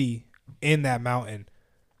city in that mountain.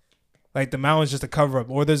 Like the mountain's just a cover up,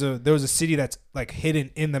 or there was a city that's like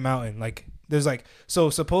hidden in the mountain. Like there's like, so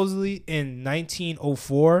supposedly in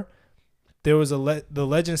 1904 there was the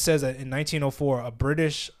legend says that in 1904 a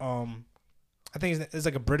British I think it's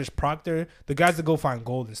like a British proctor, the guys that go find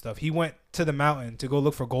gold and stuff, he went to the mountain to go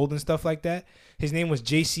look for gold and stuff like that. His name was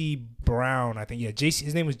J.C. Brown, I think. Yeah,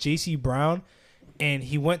 his name was J.C. Brown, and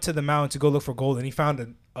he went to the mountain to go look for gold, and he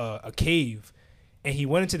found a cave, and he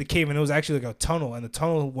went into the cave, and it was actually like a tunnel, and the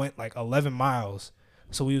tunnel went like 11 miles.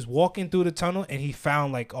 So he was walking through the tunnel, and he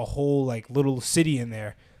found like a whole like little city in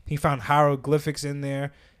there. He found hieroglyphics in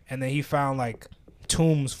there, and then he found like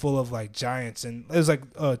tombs full of like giants, and it was like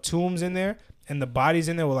tombs in there, and the bodies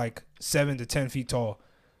in there were like 7 to 10 feet tall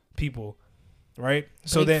people, right?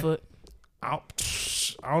 So then Bigfoot. I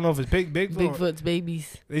don't know if it's Bigfoot. Bigfoot's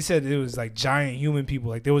babies. They said it was like giant human people,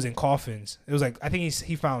 like they was in coffins. It was like, I think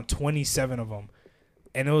he found 27 of them,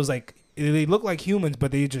 and it was like they looked like humans,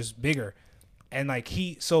 but they just bigger. And like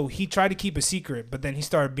he tried to keep a secret, but then he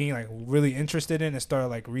started being like really interested in and started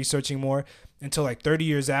like researching more until like 30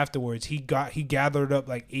 years afterwards, he gathered up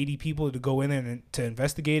like 80 people to go in there and to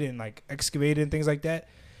investigate it and like excavate it and things like that.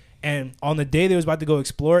 And on the day they was about to go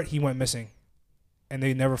explore it, he went missing, and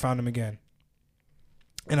they never found him again.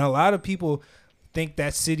 And a lot of people think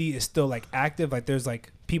that city is still like active. Like there's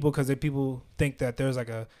like people, because people think that there's like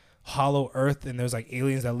a hollow earth and there's like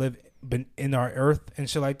aliens that live in our earth and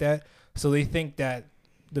shit like that. So they think that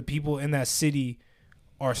the people in that city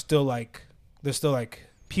are still like, there's still like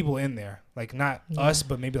people in there, like not us,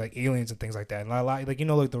 but maybe like aliens and things like that. And a lot, like, you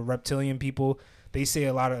know, like the reptilian people, they say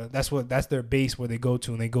a lot of, that's their base where they go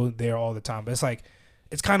to, and they go there all the time. But it's like,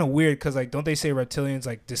 it's kind of weird because like, don't they say reptilians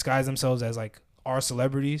like disguise themselves as like our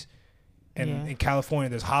celebrities? And in California,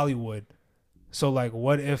 there's Hollywood. So like,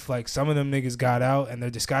 what if like some of them niggas got out and they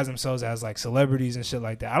disguise themselves as like celebrities and shit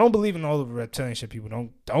like that? I don't believe in all the reptilian shit. People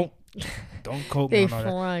don't quote me on all that. They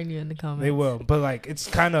flying you in the comments. They will, but like it's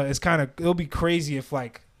kind of it'll be crazy if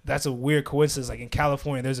like that's a weird coincidence. Like in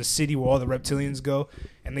California, there's a city where all the reptilians go,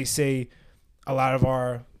 and they say a lot of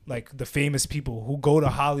our like the famous people who go to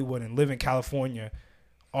Hollywood and live in California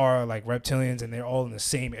are like reptilians, and they're all in the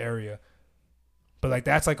same area. But like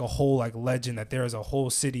that's like a whole like legend that there is a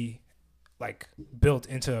whole city like built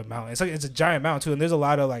into a mountain. It's like it's a giant mountain too, and there's a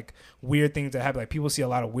lot of like weird things that happen. Like people see a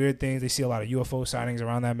lot of weird things. They see a lot of UFO sightings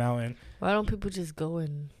around that mountain. Why don't people just go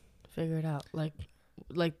and figure it out? Like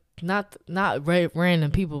not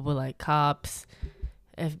random people, but like cops,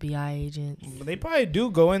 FBI agents. They probably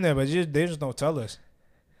do go in there, but they just don't tell us.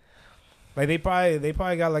 Like they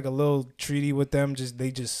probably got like a little treaty with them.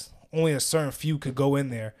 They just only a certain few could go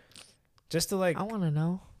in there. Just to like, I want to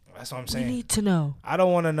know. That's what I'm saying. We need to know. I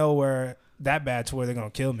don't want to know where that bad to where they're gonna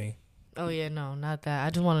kill me. Oh yeah, no, not that. I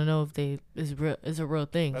just want to know if is a real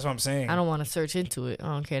thing. That's what I'm saying. I don't want to search into it. I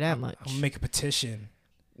don't care that much. I'm gonna make a petition.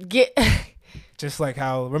 Just like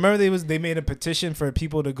how remember they made a petition for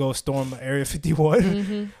people to go storm Area 51.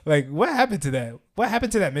 Mm-hmm. Like what happened to that? What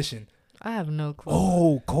happened to that mission? I have no clue.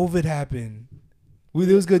 Oh, COVID happened. We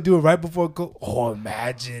was gonna do it right before. Oh,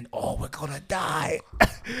 imagine. Oh, we're gonna die.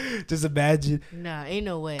 Just imagine. Nah, ain't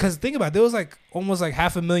no way. Cause think about it, there was like almost like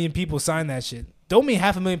 500,000 people signed that shit. Don't mean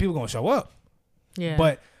 500,000 people gonna show up. Yeah.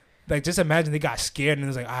 But like, just imagine they got scared and it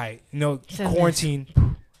was like, all right, you know, quarantine.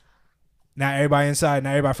 Now everybody inside.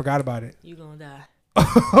 Now everybody forgot about it. You gonna die.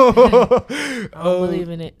 I don't believe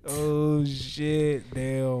in it. Oh shit!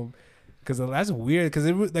 Damn. Cause that's weird. Cause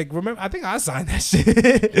it like remember, I think I signed that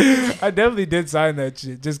shit. I definitely did sign that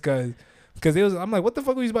shit just cause it was. I'm like, what the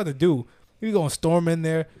fuck are we about to do? We gonna storm in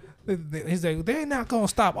there? He's like, they're not gonna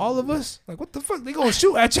stop all of us. Like, what the fuck? They gonna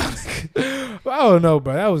shoot at y'all? I don't know,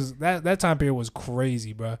 bro. That time period was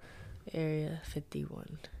crazy, bro. Area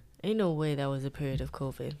 51. Ain't no way that was a period of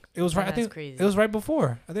COVID. It was right. I think crazy. It was right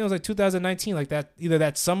before. I think it was like 2019, like that. Either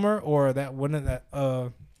that summer or that one of that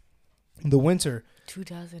the winter.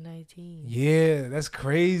 2019. Yeah, that's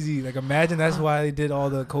crazy. Like, imagine that's why they did all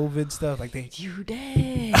the COVID stuff. Like you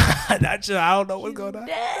dead. Not sure. I don't know what's going on.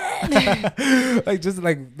 Like just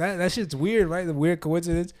like that shit's weird, right? The weird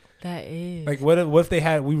coincidence. That is. Like what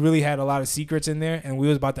if we really had a lot of secrets in there and we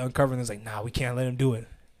was about to uncover and it's like, nah, we can't let him do it.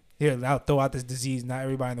 Here, I'll throw out this disease. Not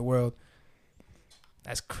everybody in the world.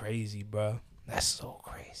 That's crazy, bro. That's so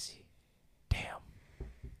crazy. Damn.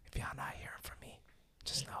 If y'all not hearing from me,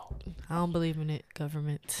 just know. I don't believe in it,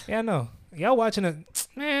 government. Yeah, I know. Y'all watching it.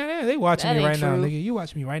 Man, they watching that me right now, true. nigga. You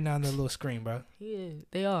watching me right now on the little screen, bro. Yeah,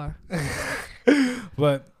 they are.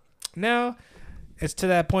 But now it's to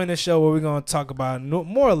that point in the show where we're going to talk about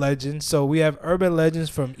more legends. So we have urban legends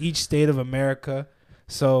from each state of America.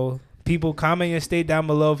 So people, comment your state down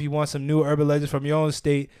below if you want some new urban legends from your own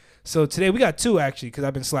state. So today we got two, actually, because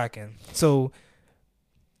I've been slacking. So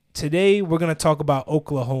today we're going to talk about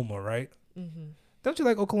Oklahoma, right? Mm-hmm. Don't you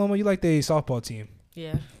like Oklahoma? You like the softball team.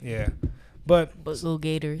 Yeah. Yeah. But go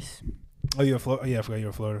Gators. Oh, you're a I forgot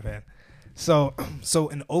you're a Florida fan. So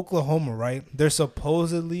in Oklahoma, right? There's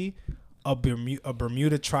supposedly a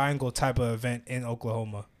Bermuda Triangle type of event in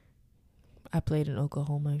Oklahoma. I played in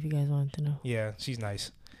Oklahoma. If you guys wanted to know. Yeah, she's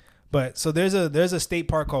nice. But so there's a state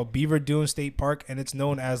park called Beaver Dune State Park, and it's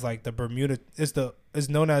known as like the Bermuda. It's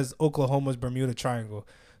known as Oklahoma's Bermuda Triangle.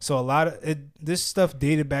 So a lot of this stuff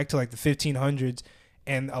dated back to like the 1500s,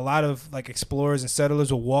 and a lot of like explorers and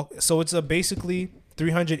settlers will walk. So it's basically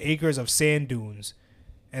 300 acres of sand dunes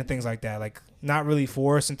and things like that. Like not really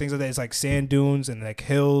forests and things like that. It's like sand dunes and like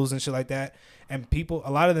hills and shit like that. And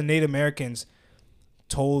a lot of the Native Americans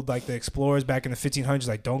told like the explorers back in the 1500s,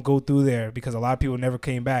 like don't go through there because a lot of people never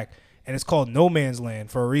came back. And it's called no man's land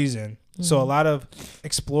for a reason. Mm-hmm. So a lot of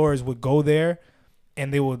explorers would go there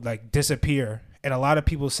and they would like disappear. And a lot of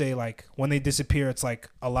people say like when they disappear, it's like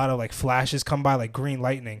a lot of like flashes come by, like green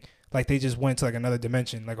lightning, like they just went to like another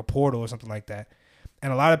dimension, like a portal or something like that.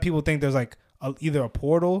 And a lot of people think there's like either a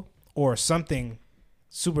portal or something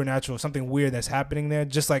supernatural, something weird that's happening there.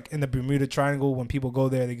 Just like in the Bermuda Triangle, when people go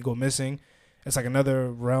there, they go missing. It's like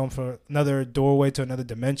another realm for another doorway to another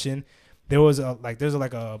dimension. There's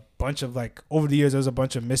a bunch of like over the years, there's a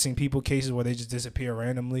bunch of missing people cases where they just disappear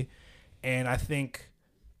randomly. And I think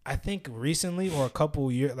recently, or a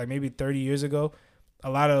couple years, like maybe 30 years ago, a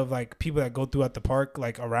lot of like people that go throughout the park,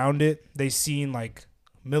 like around it, they seen like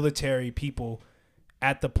military people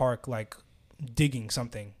at the park, like digging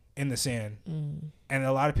something in the sand. And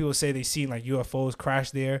a lot of people say they seen like UFOs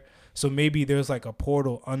crash there. So maybe there's like a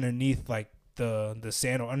portal underneath like the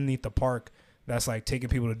sand or underneath the park that's like taking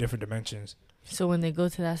people to different dimensions. So when they go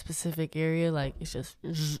to that specific area, like it's just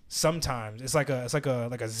sometimes it's like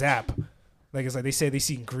a zap. Like it's like they say they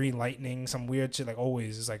see green lightning, some weird shit. Like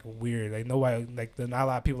always, it's like weird. Like nobody, like there's not a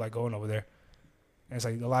lot of people like going over there. And it's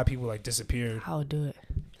like a lot of people like disappeared. I'll do it.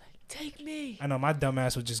 Like, take me. I know my dumb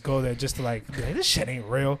ass would just go there just to like, be like, this shit ain't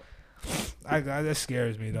real. That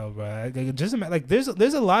scares me though, bro. Just like there's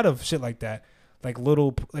a lot of shit like that. Like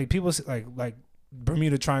little like people like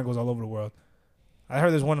Bermuda Triangles all over the world. I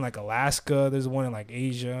heard there's one in like Alaska. There's one in like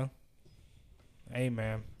Asia. Hey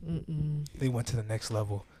man, they went to the next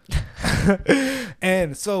level.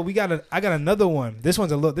 And so I got another one. This is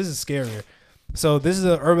scarier. So this is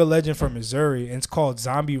an urban legend from Missouri, and it's called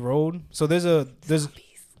Zombie Road. So there's a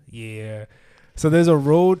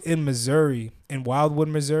road in Missouri, in Wildwood,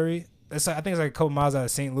 Missouri. I think it's like a couple miles out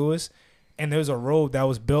of St. Louis, and there's a road that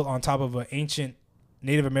was built on top of an ancient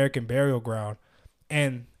Native American burial ground,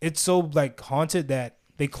 and it's so like haunted that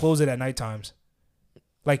they close it at night times.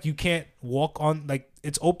 Like you can't walk on, like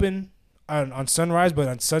it's open on sunrise, but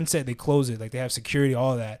on sunset they close it. Like they have security,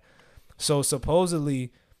 all that. So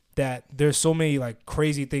supposedly that there's so many like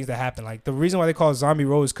crazy things that happen. Like the reason why they call it Zombie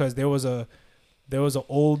Road is because there was an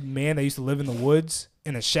old man that used to live in the woods,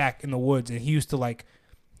 in a shack in the woods, and he used to like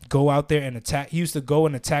go out there and attack. He used to go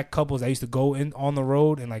and attack couples that used to go in on the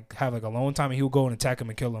road and like have like alone time, and he would go and attack them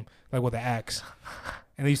and kill them like with an axe.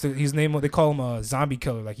 And they call him a zombie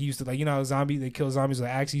killer. Like he used to, like, you know how they kill zombies with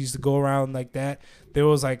an axe. He used to go around like that. There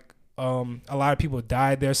was like a lot of people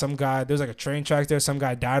died there. There's like a train tracks there. Some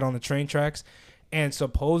guy died on the train tracks. And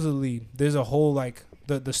supposedly there's a whole like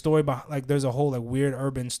the story behind, like there's a whole like weird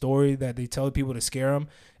urban story that they tell people to scare them,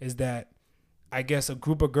 is that I guess a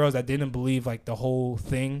group of girls that didn't believe like the whole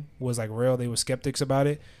thing was like real, they were skeptics about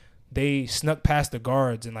it, they snuck past the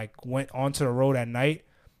guards and like went onto the road at night,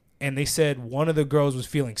 and they said one of the girls was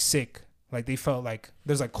feeling sick. Like they felt like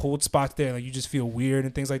there's like cold spots there, like you just feel weird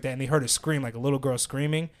and things like that, and they heard a scream, like a little girl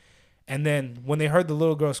screaming. And then when they heard the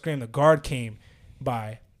little girl scream, the guard came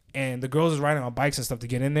by, and the girls was riding on bikes and stuff to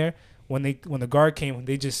get in there. When the guard came,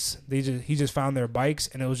 he just found their bikes,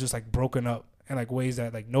 and it was just like broken up in like ways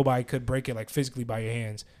that like nobody could break it like physically by your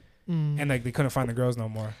hands. And like they couldn't find the girls no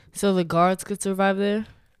more. So the guards could survive there?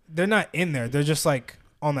 They're not in there. They're just like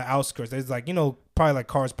on the outskirts. There's like, you know, probably like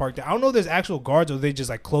cars parked there. I don't know if there's actual guards or they just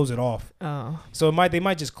like close it off. Oh. So they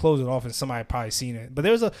might just close it off and somebody probably seen it. But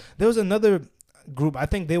there was another group. I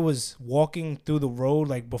think they was walking through the road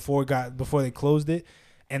like before they closed it,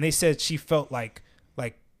 and they said she felt like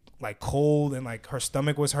cold and like her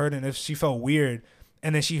stomach was hurting, and if she felt weird.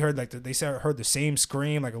 And then she heard like heard the same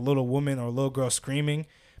scream, like a little woman or a little girl screaming,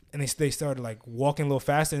 and they started like walking a little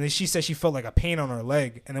faster. And then she said she felt like a pain on her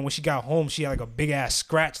leg, and then when she got home, she had like a big ass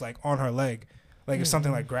scratch like on her leg, like if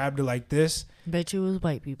something like grabbed her like this. Bet you it was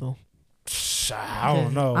white people. I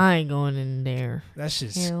don't know. I ain't going in there. That's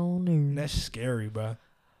just hell no. That's scary, bro.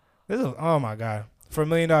 Oh my god. For $1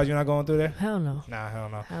 million, you're not going through there? Hell no. Nah, hell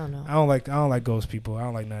no. Hell no. I don't like ghost people. I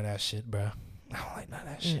don't like none of that shit, bro. I don't like none of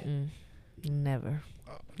that shit. Never.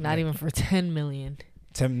 Not even for 10 million.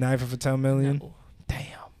 10 knife for 10 million? No. Damn.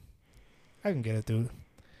 I can get it, dude.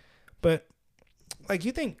 But like,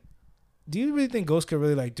 do you really think ghosts could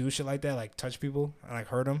really like do shit like that, like touch people and like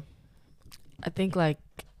hurt them? I think like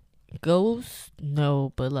ghosts,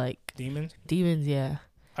 no, but like demons, yeah.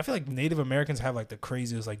 I feel like Native Americans have like the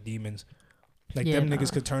craziest like demons. Like them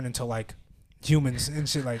niggas could turn into like humans and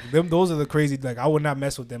shit. Like them, those are the crazy. Like I would not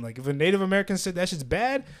mess with them. Like if a Native American said that shit's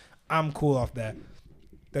bad, I'm cool off that.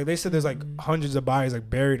 Like they said, there's like hundreds of bodies like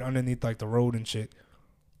buried underneath like the road and shit.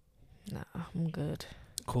 Nah, I'm good.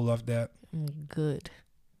 Cool off that. I'm good.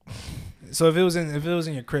 So if it was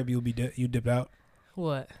in your crib, you dip out.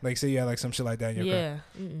 What? Like say you had like some shit like that in your crib.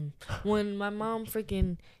 Yeah. When my mom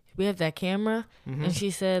we have that camera, and she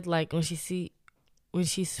said like when she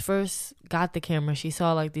first got the camera, she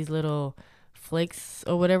saw like these little flakes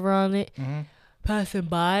or whatever on it passing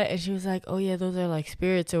by, and she was like, "Oh yeah, those are like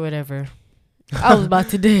spirits or whatever." I was about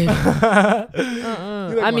to dip.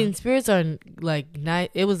 You like I mean, spirits are like nice.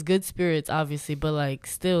 It was good spirits, obviously, but like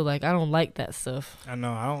still, like I don't like that stuff. I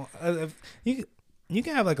know. I don't. You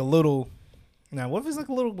can have like a little. Now, what if it's like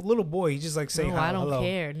a little boy? He just like saying No, I don't hello.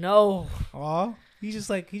 care. No. Aw, he just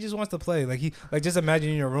wants to play. Like just imagine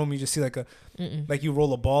in your room, you just see like you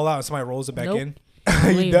roll a ball out and somebody rolls it back Nope. in.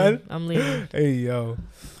 I'm You leaving. done? I'm leaving. Hey yo,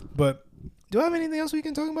 but do I have anything else we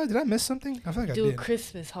can talk about? Did I miss something? I feel like Do I a did.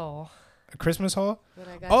 Christmas haul. A Christmas haul. What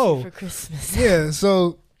I got Oh. you for Christmas. Yeah,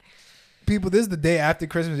 so People, this is the day after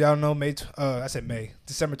Christmas. Y'all know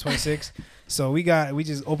December 26th. So we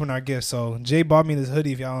just opened our gifts. So Jay bought me this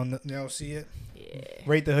hoodie. If y'all see it, Yeah.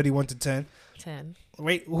 rate the hoodie 1 to 10. 10.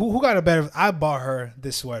 Wait, who got a better? I bought her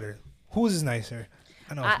this sweater. Whose is nicer?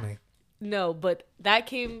 I know it's me. No, but that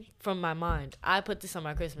came from my mind. I put this on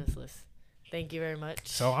my Christmas list. Thank you very much.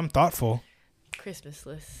 So I'm thoughtful. Christmas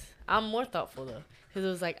list. I'm more thoughtful though, because it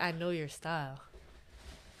was like I know your style.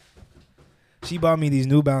 She bought me these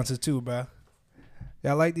New Balances too, bro.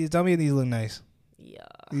 Y'all like these? Tell me if these look nice. Yeah.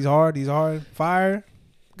 These hard. Fire.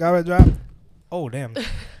 Got it drop. Oh damn.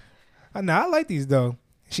 I like these though.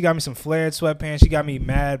 She got me some flared sweatpants. She got me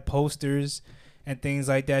mad posters and things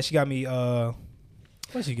like that. She got me what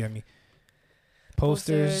she got me?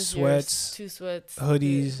 Posters, sweats, 2 sweats,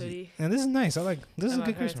 hoodies. hoodie. And this is nice. I like this is And a my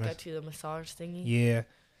good parents Christmas. got you the massage thingy. Yeah.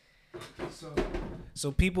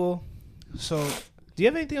 So people, do you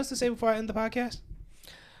have anything else to say before I end the podcast?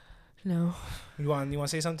 No. You want to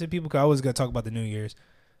say something to people? Cause I was gonna talk about the New Year's.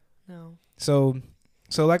 No. So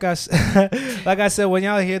like I said, when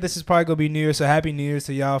y'all hear this is probably gonna be New Year's. So happy New Year's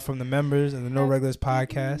to y'all from the members of the No Regulars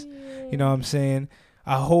podcast. You know what I'm saying?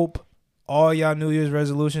 I hope all y'all New Year's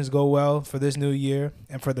resolutions go well for this new year.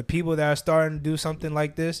 And for the people that are starting to do something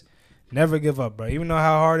like this, never give up, bro. Even though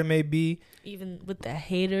how hard it may be. Even with the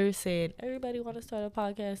haters saying everybody want to start a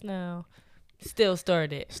podcast now, still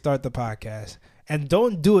start it. Start the podcast. And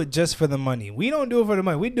don't do it just for the money. We don't do it for the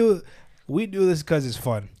money. We do this because it's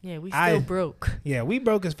fun. Yeah, we still broke. Yeah, we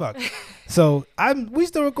broke as fuck. So we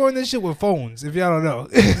still recording this shit with phones, if y'all don't know.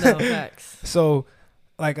 No facts. So,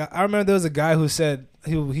 like, I remember there was a guy who said,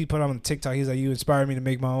 he put on TikTok, he's like, you inspired me to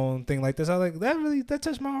make my own thing like this. I was like, that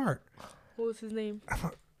touched my heart. What was his name? I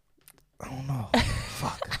don't know.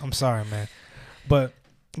 Fuck. I'm sorry, man. But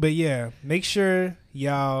yeah, make sure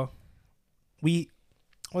y'all, what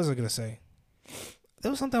was I going to say? There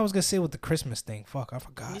was something I was going to say with the Christmas thing. Fuck, I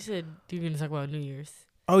forgot. You said you were going to talk about New Year's.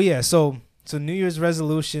 Oh, yeah. So New Year's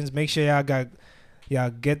resolutions, make sure y'all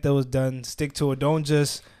get those done. Stick to it. Don't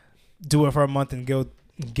just do it for a month and go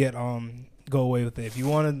away with it. If you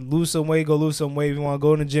want to lose some weight, go lose some weight. If you want to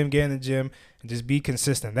go in the gym, get in the gym and just be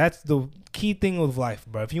consistent. That's the key thing with life,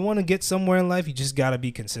 bro. If you want to get somewhere in life, you just got to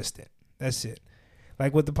be consistent. That's it.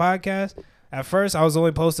 Like with the podcast, at first I was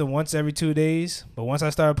only posting once every 2 days, but once I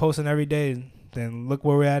started posting every day, then look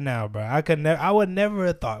where we're at now, bro. I would never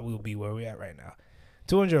have thought we'll be where we're at right now.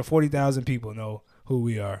 240,000 people know who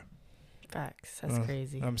we are. Facts. That's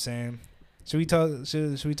crazy. I'm saying, should we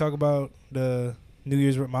talk about the my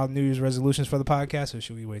New Year's resolutions for the podcast, or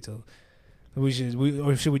should we wait till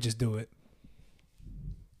or should we just do it?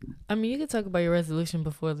 I mean, you could talk about your resolution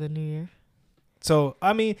before the New Year. So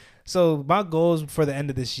my goals for the end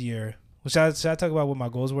of this year. Should I talk about what my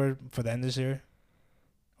goals were for the end of this year,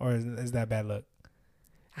 or is that bad luck?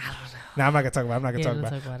 I don't know. No, I'm not gonna talk about. Don't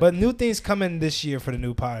talk about But new things coming this year for the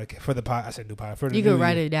new pod. I said new pod. For the you new could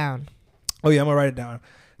write year. it down. Oh yeah, I'm gonna write it down.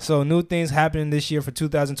 So new things happening this year for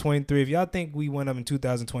 2023. If y'all think we went up in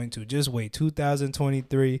 2022, just wait.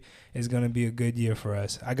 2023 is gonna be a good year for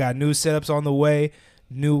us. I got new setups on the way,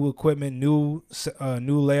 new equipment, new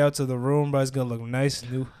layouts of the room, but it's gonna look nice.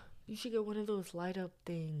 New. You should get one of those light up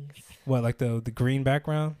things. What, like the green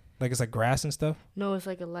background? Like it's like grass and stuff? No, it's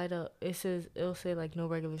like a light up. It'll say like No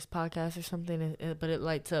Regulars podcast or something, but it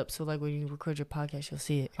lights up. So like when you record your podcast, you'll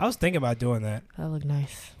see it. I was thinking about doing that. That'll look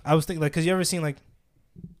nice. I was thinking, like, cause you ever seen, like,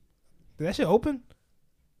 did that shit open?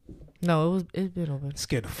 No, it's been open. It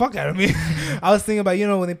scared the fuck out of me. I was thinking about,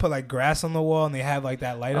 when they put like grass on the wall and they have like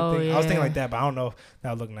that light up thing. I was thinking like that, but I don't know if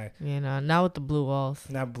that would look nice. Yeah, no, not with the blue walls.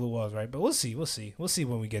 Not blue walls, right? But we'll see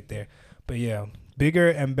when we get there. But yeah, bigger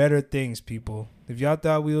and better things, people. If y'all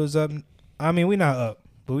thought we was up, I mean, we not up,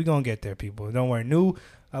 but we gonna get there, people. Don't worry.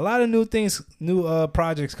 A lot of new things, new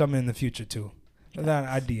projects coming in the future too. A lot of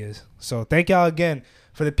ideas. So thank y'all again.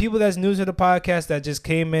 For the people that's new to the podcast that just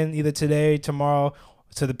came in either today, tomorrow,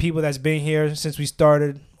 to the people that's been here since we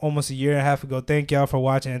started almost a year and a half ago, thank y'all for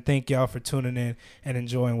watching and thank y'all for tuning in and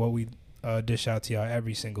enjoying what we dish out to y'all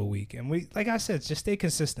every single week. And we, like I said, just stay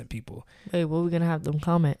consistent, people. Wait, what are we gonna have them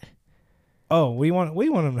comment? Oh, we want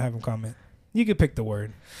them to have them comment. You can pick the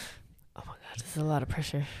word. Oh my god. This is a lot of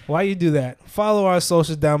pressure. While you do that, follow our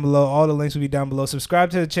socials down below. All the links will be down below. Subscribe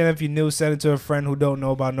to the channel if you're new. Send it to a friend who don't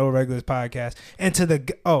know about No Regulars podcast. And to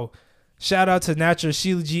the shout out to Natural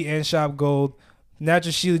Sheila G and Shop Gold.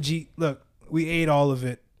 Natural Sheila G. Look, we ate all of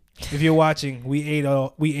it. If you're watching, we ate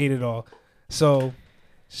it all. So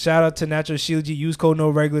shout out to Natural Sheila G. Use code No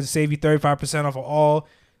Regulars to save you 35% off of all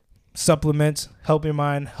supplements. Help your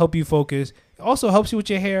mind, help you focus. It also helps you with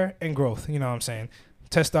your hair and growth. You know what I'm saying?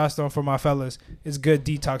 Testosterone for my fellas is good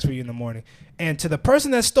detox for you in the morning. And to the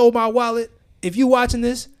person that stole my wallet, if you watching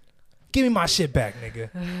this, give me my shit back,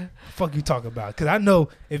 nigga. Fuck you talk about? Because I know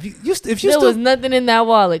if you there was nothing in that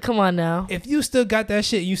wallet. Come on now. If you still got that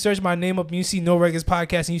shit, you search my name up and you see No Regulars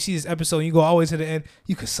podcast and you see this episode and you go all the way to the end,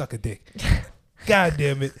 you could suck a dick. God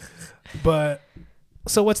damn it. But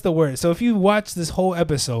so what's the word? So if you watch this whole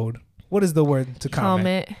episode, what is the word to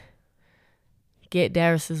comment? Get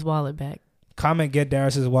Darius's wallet back. Comment, get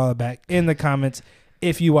Darius's wallet back in the comments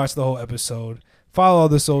if you watch the whole episode. Follow all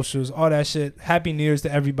the socials, all that shit. Happy New Year's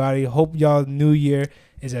to everybody. Hope y'all New Year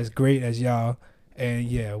is as great as y'all. And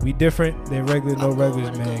yeah, we different. They regular, no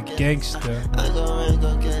regulars, man. Gangsta. I go ready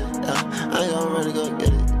go get it. I go ready go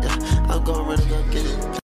get it. I go ready go get it.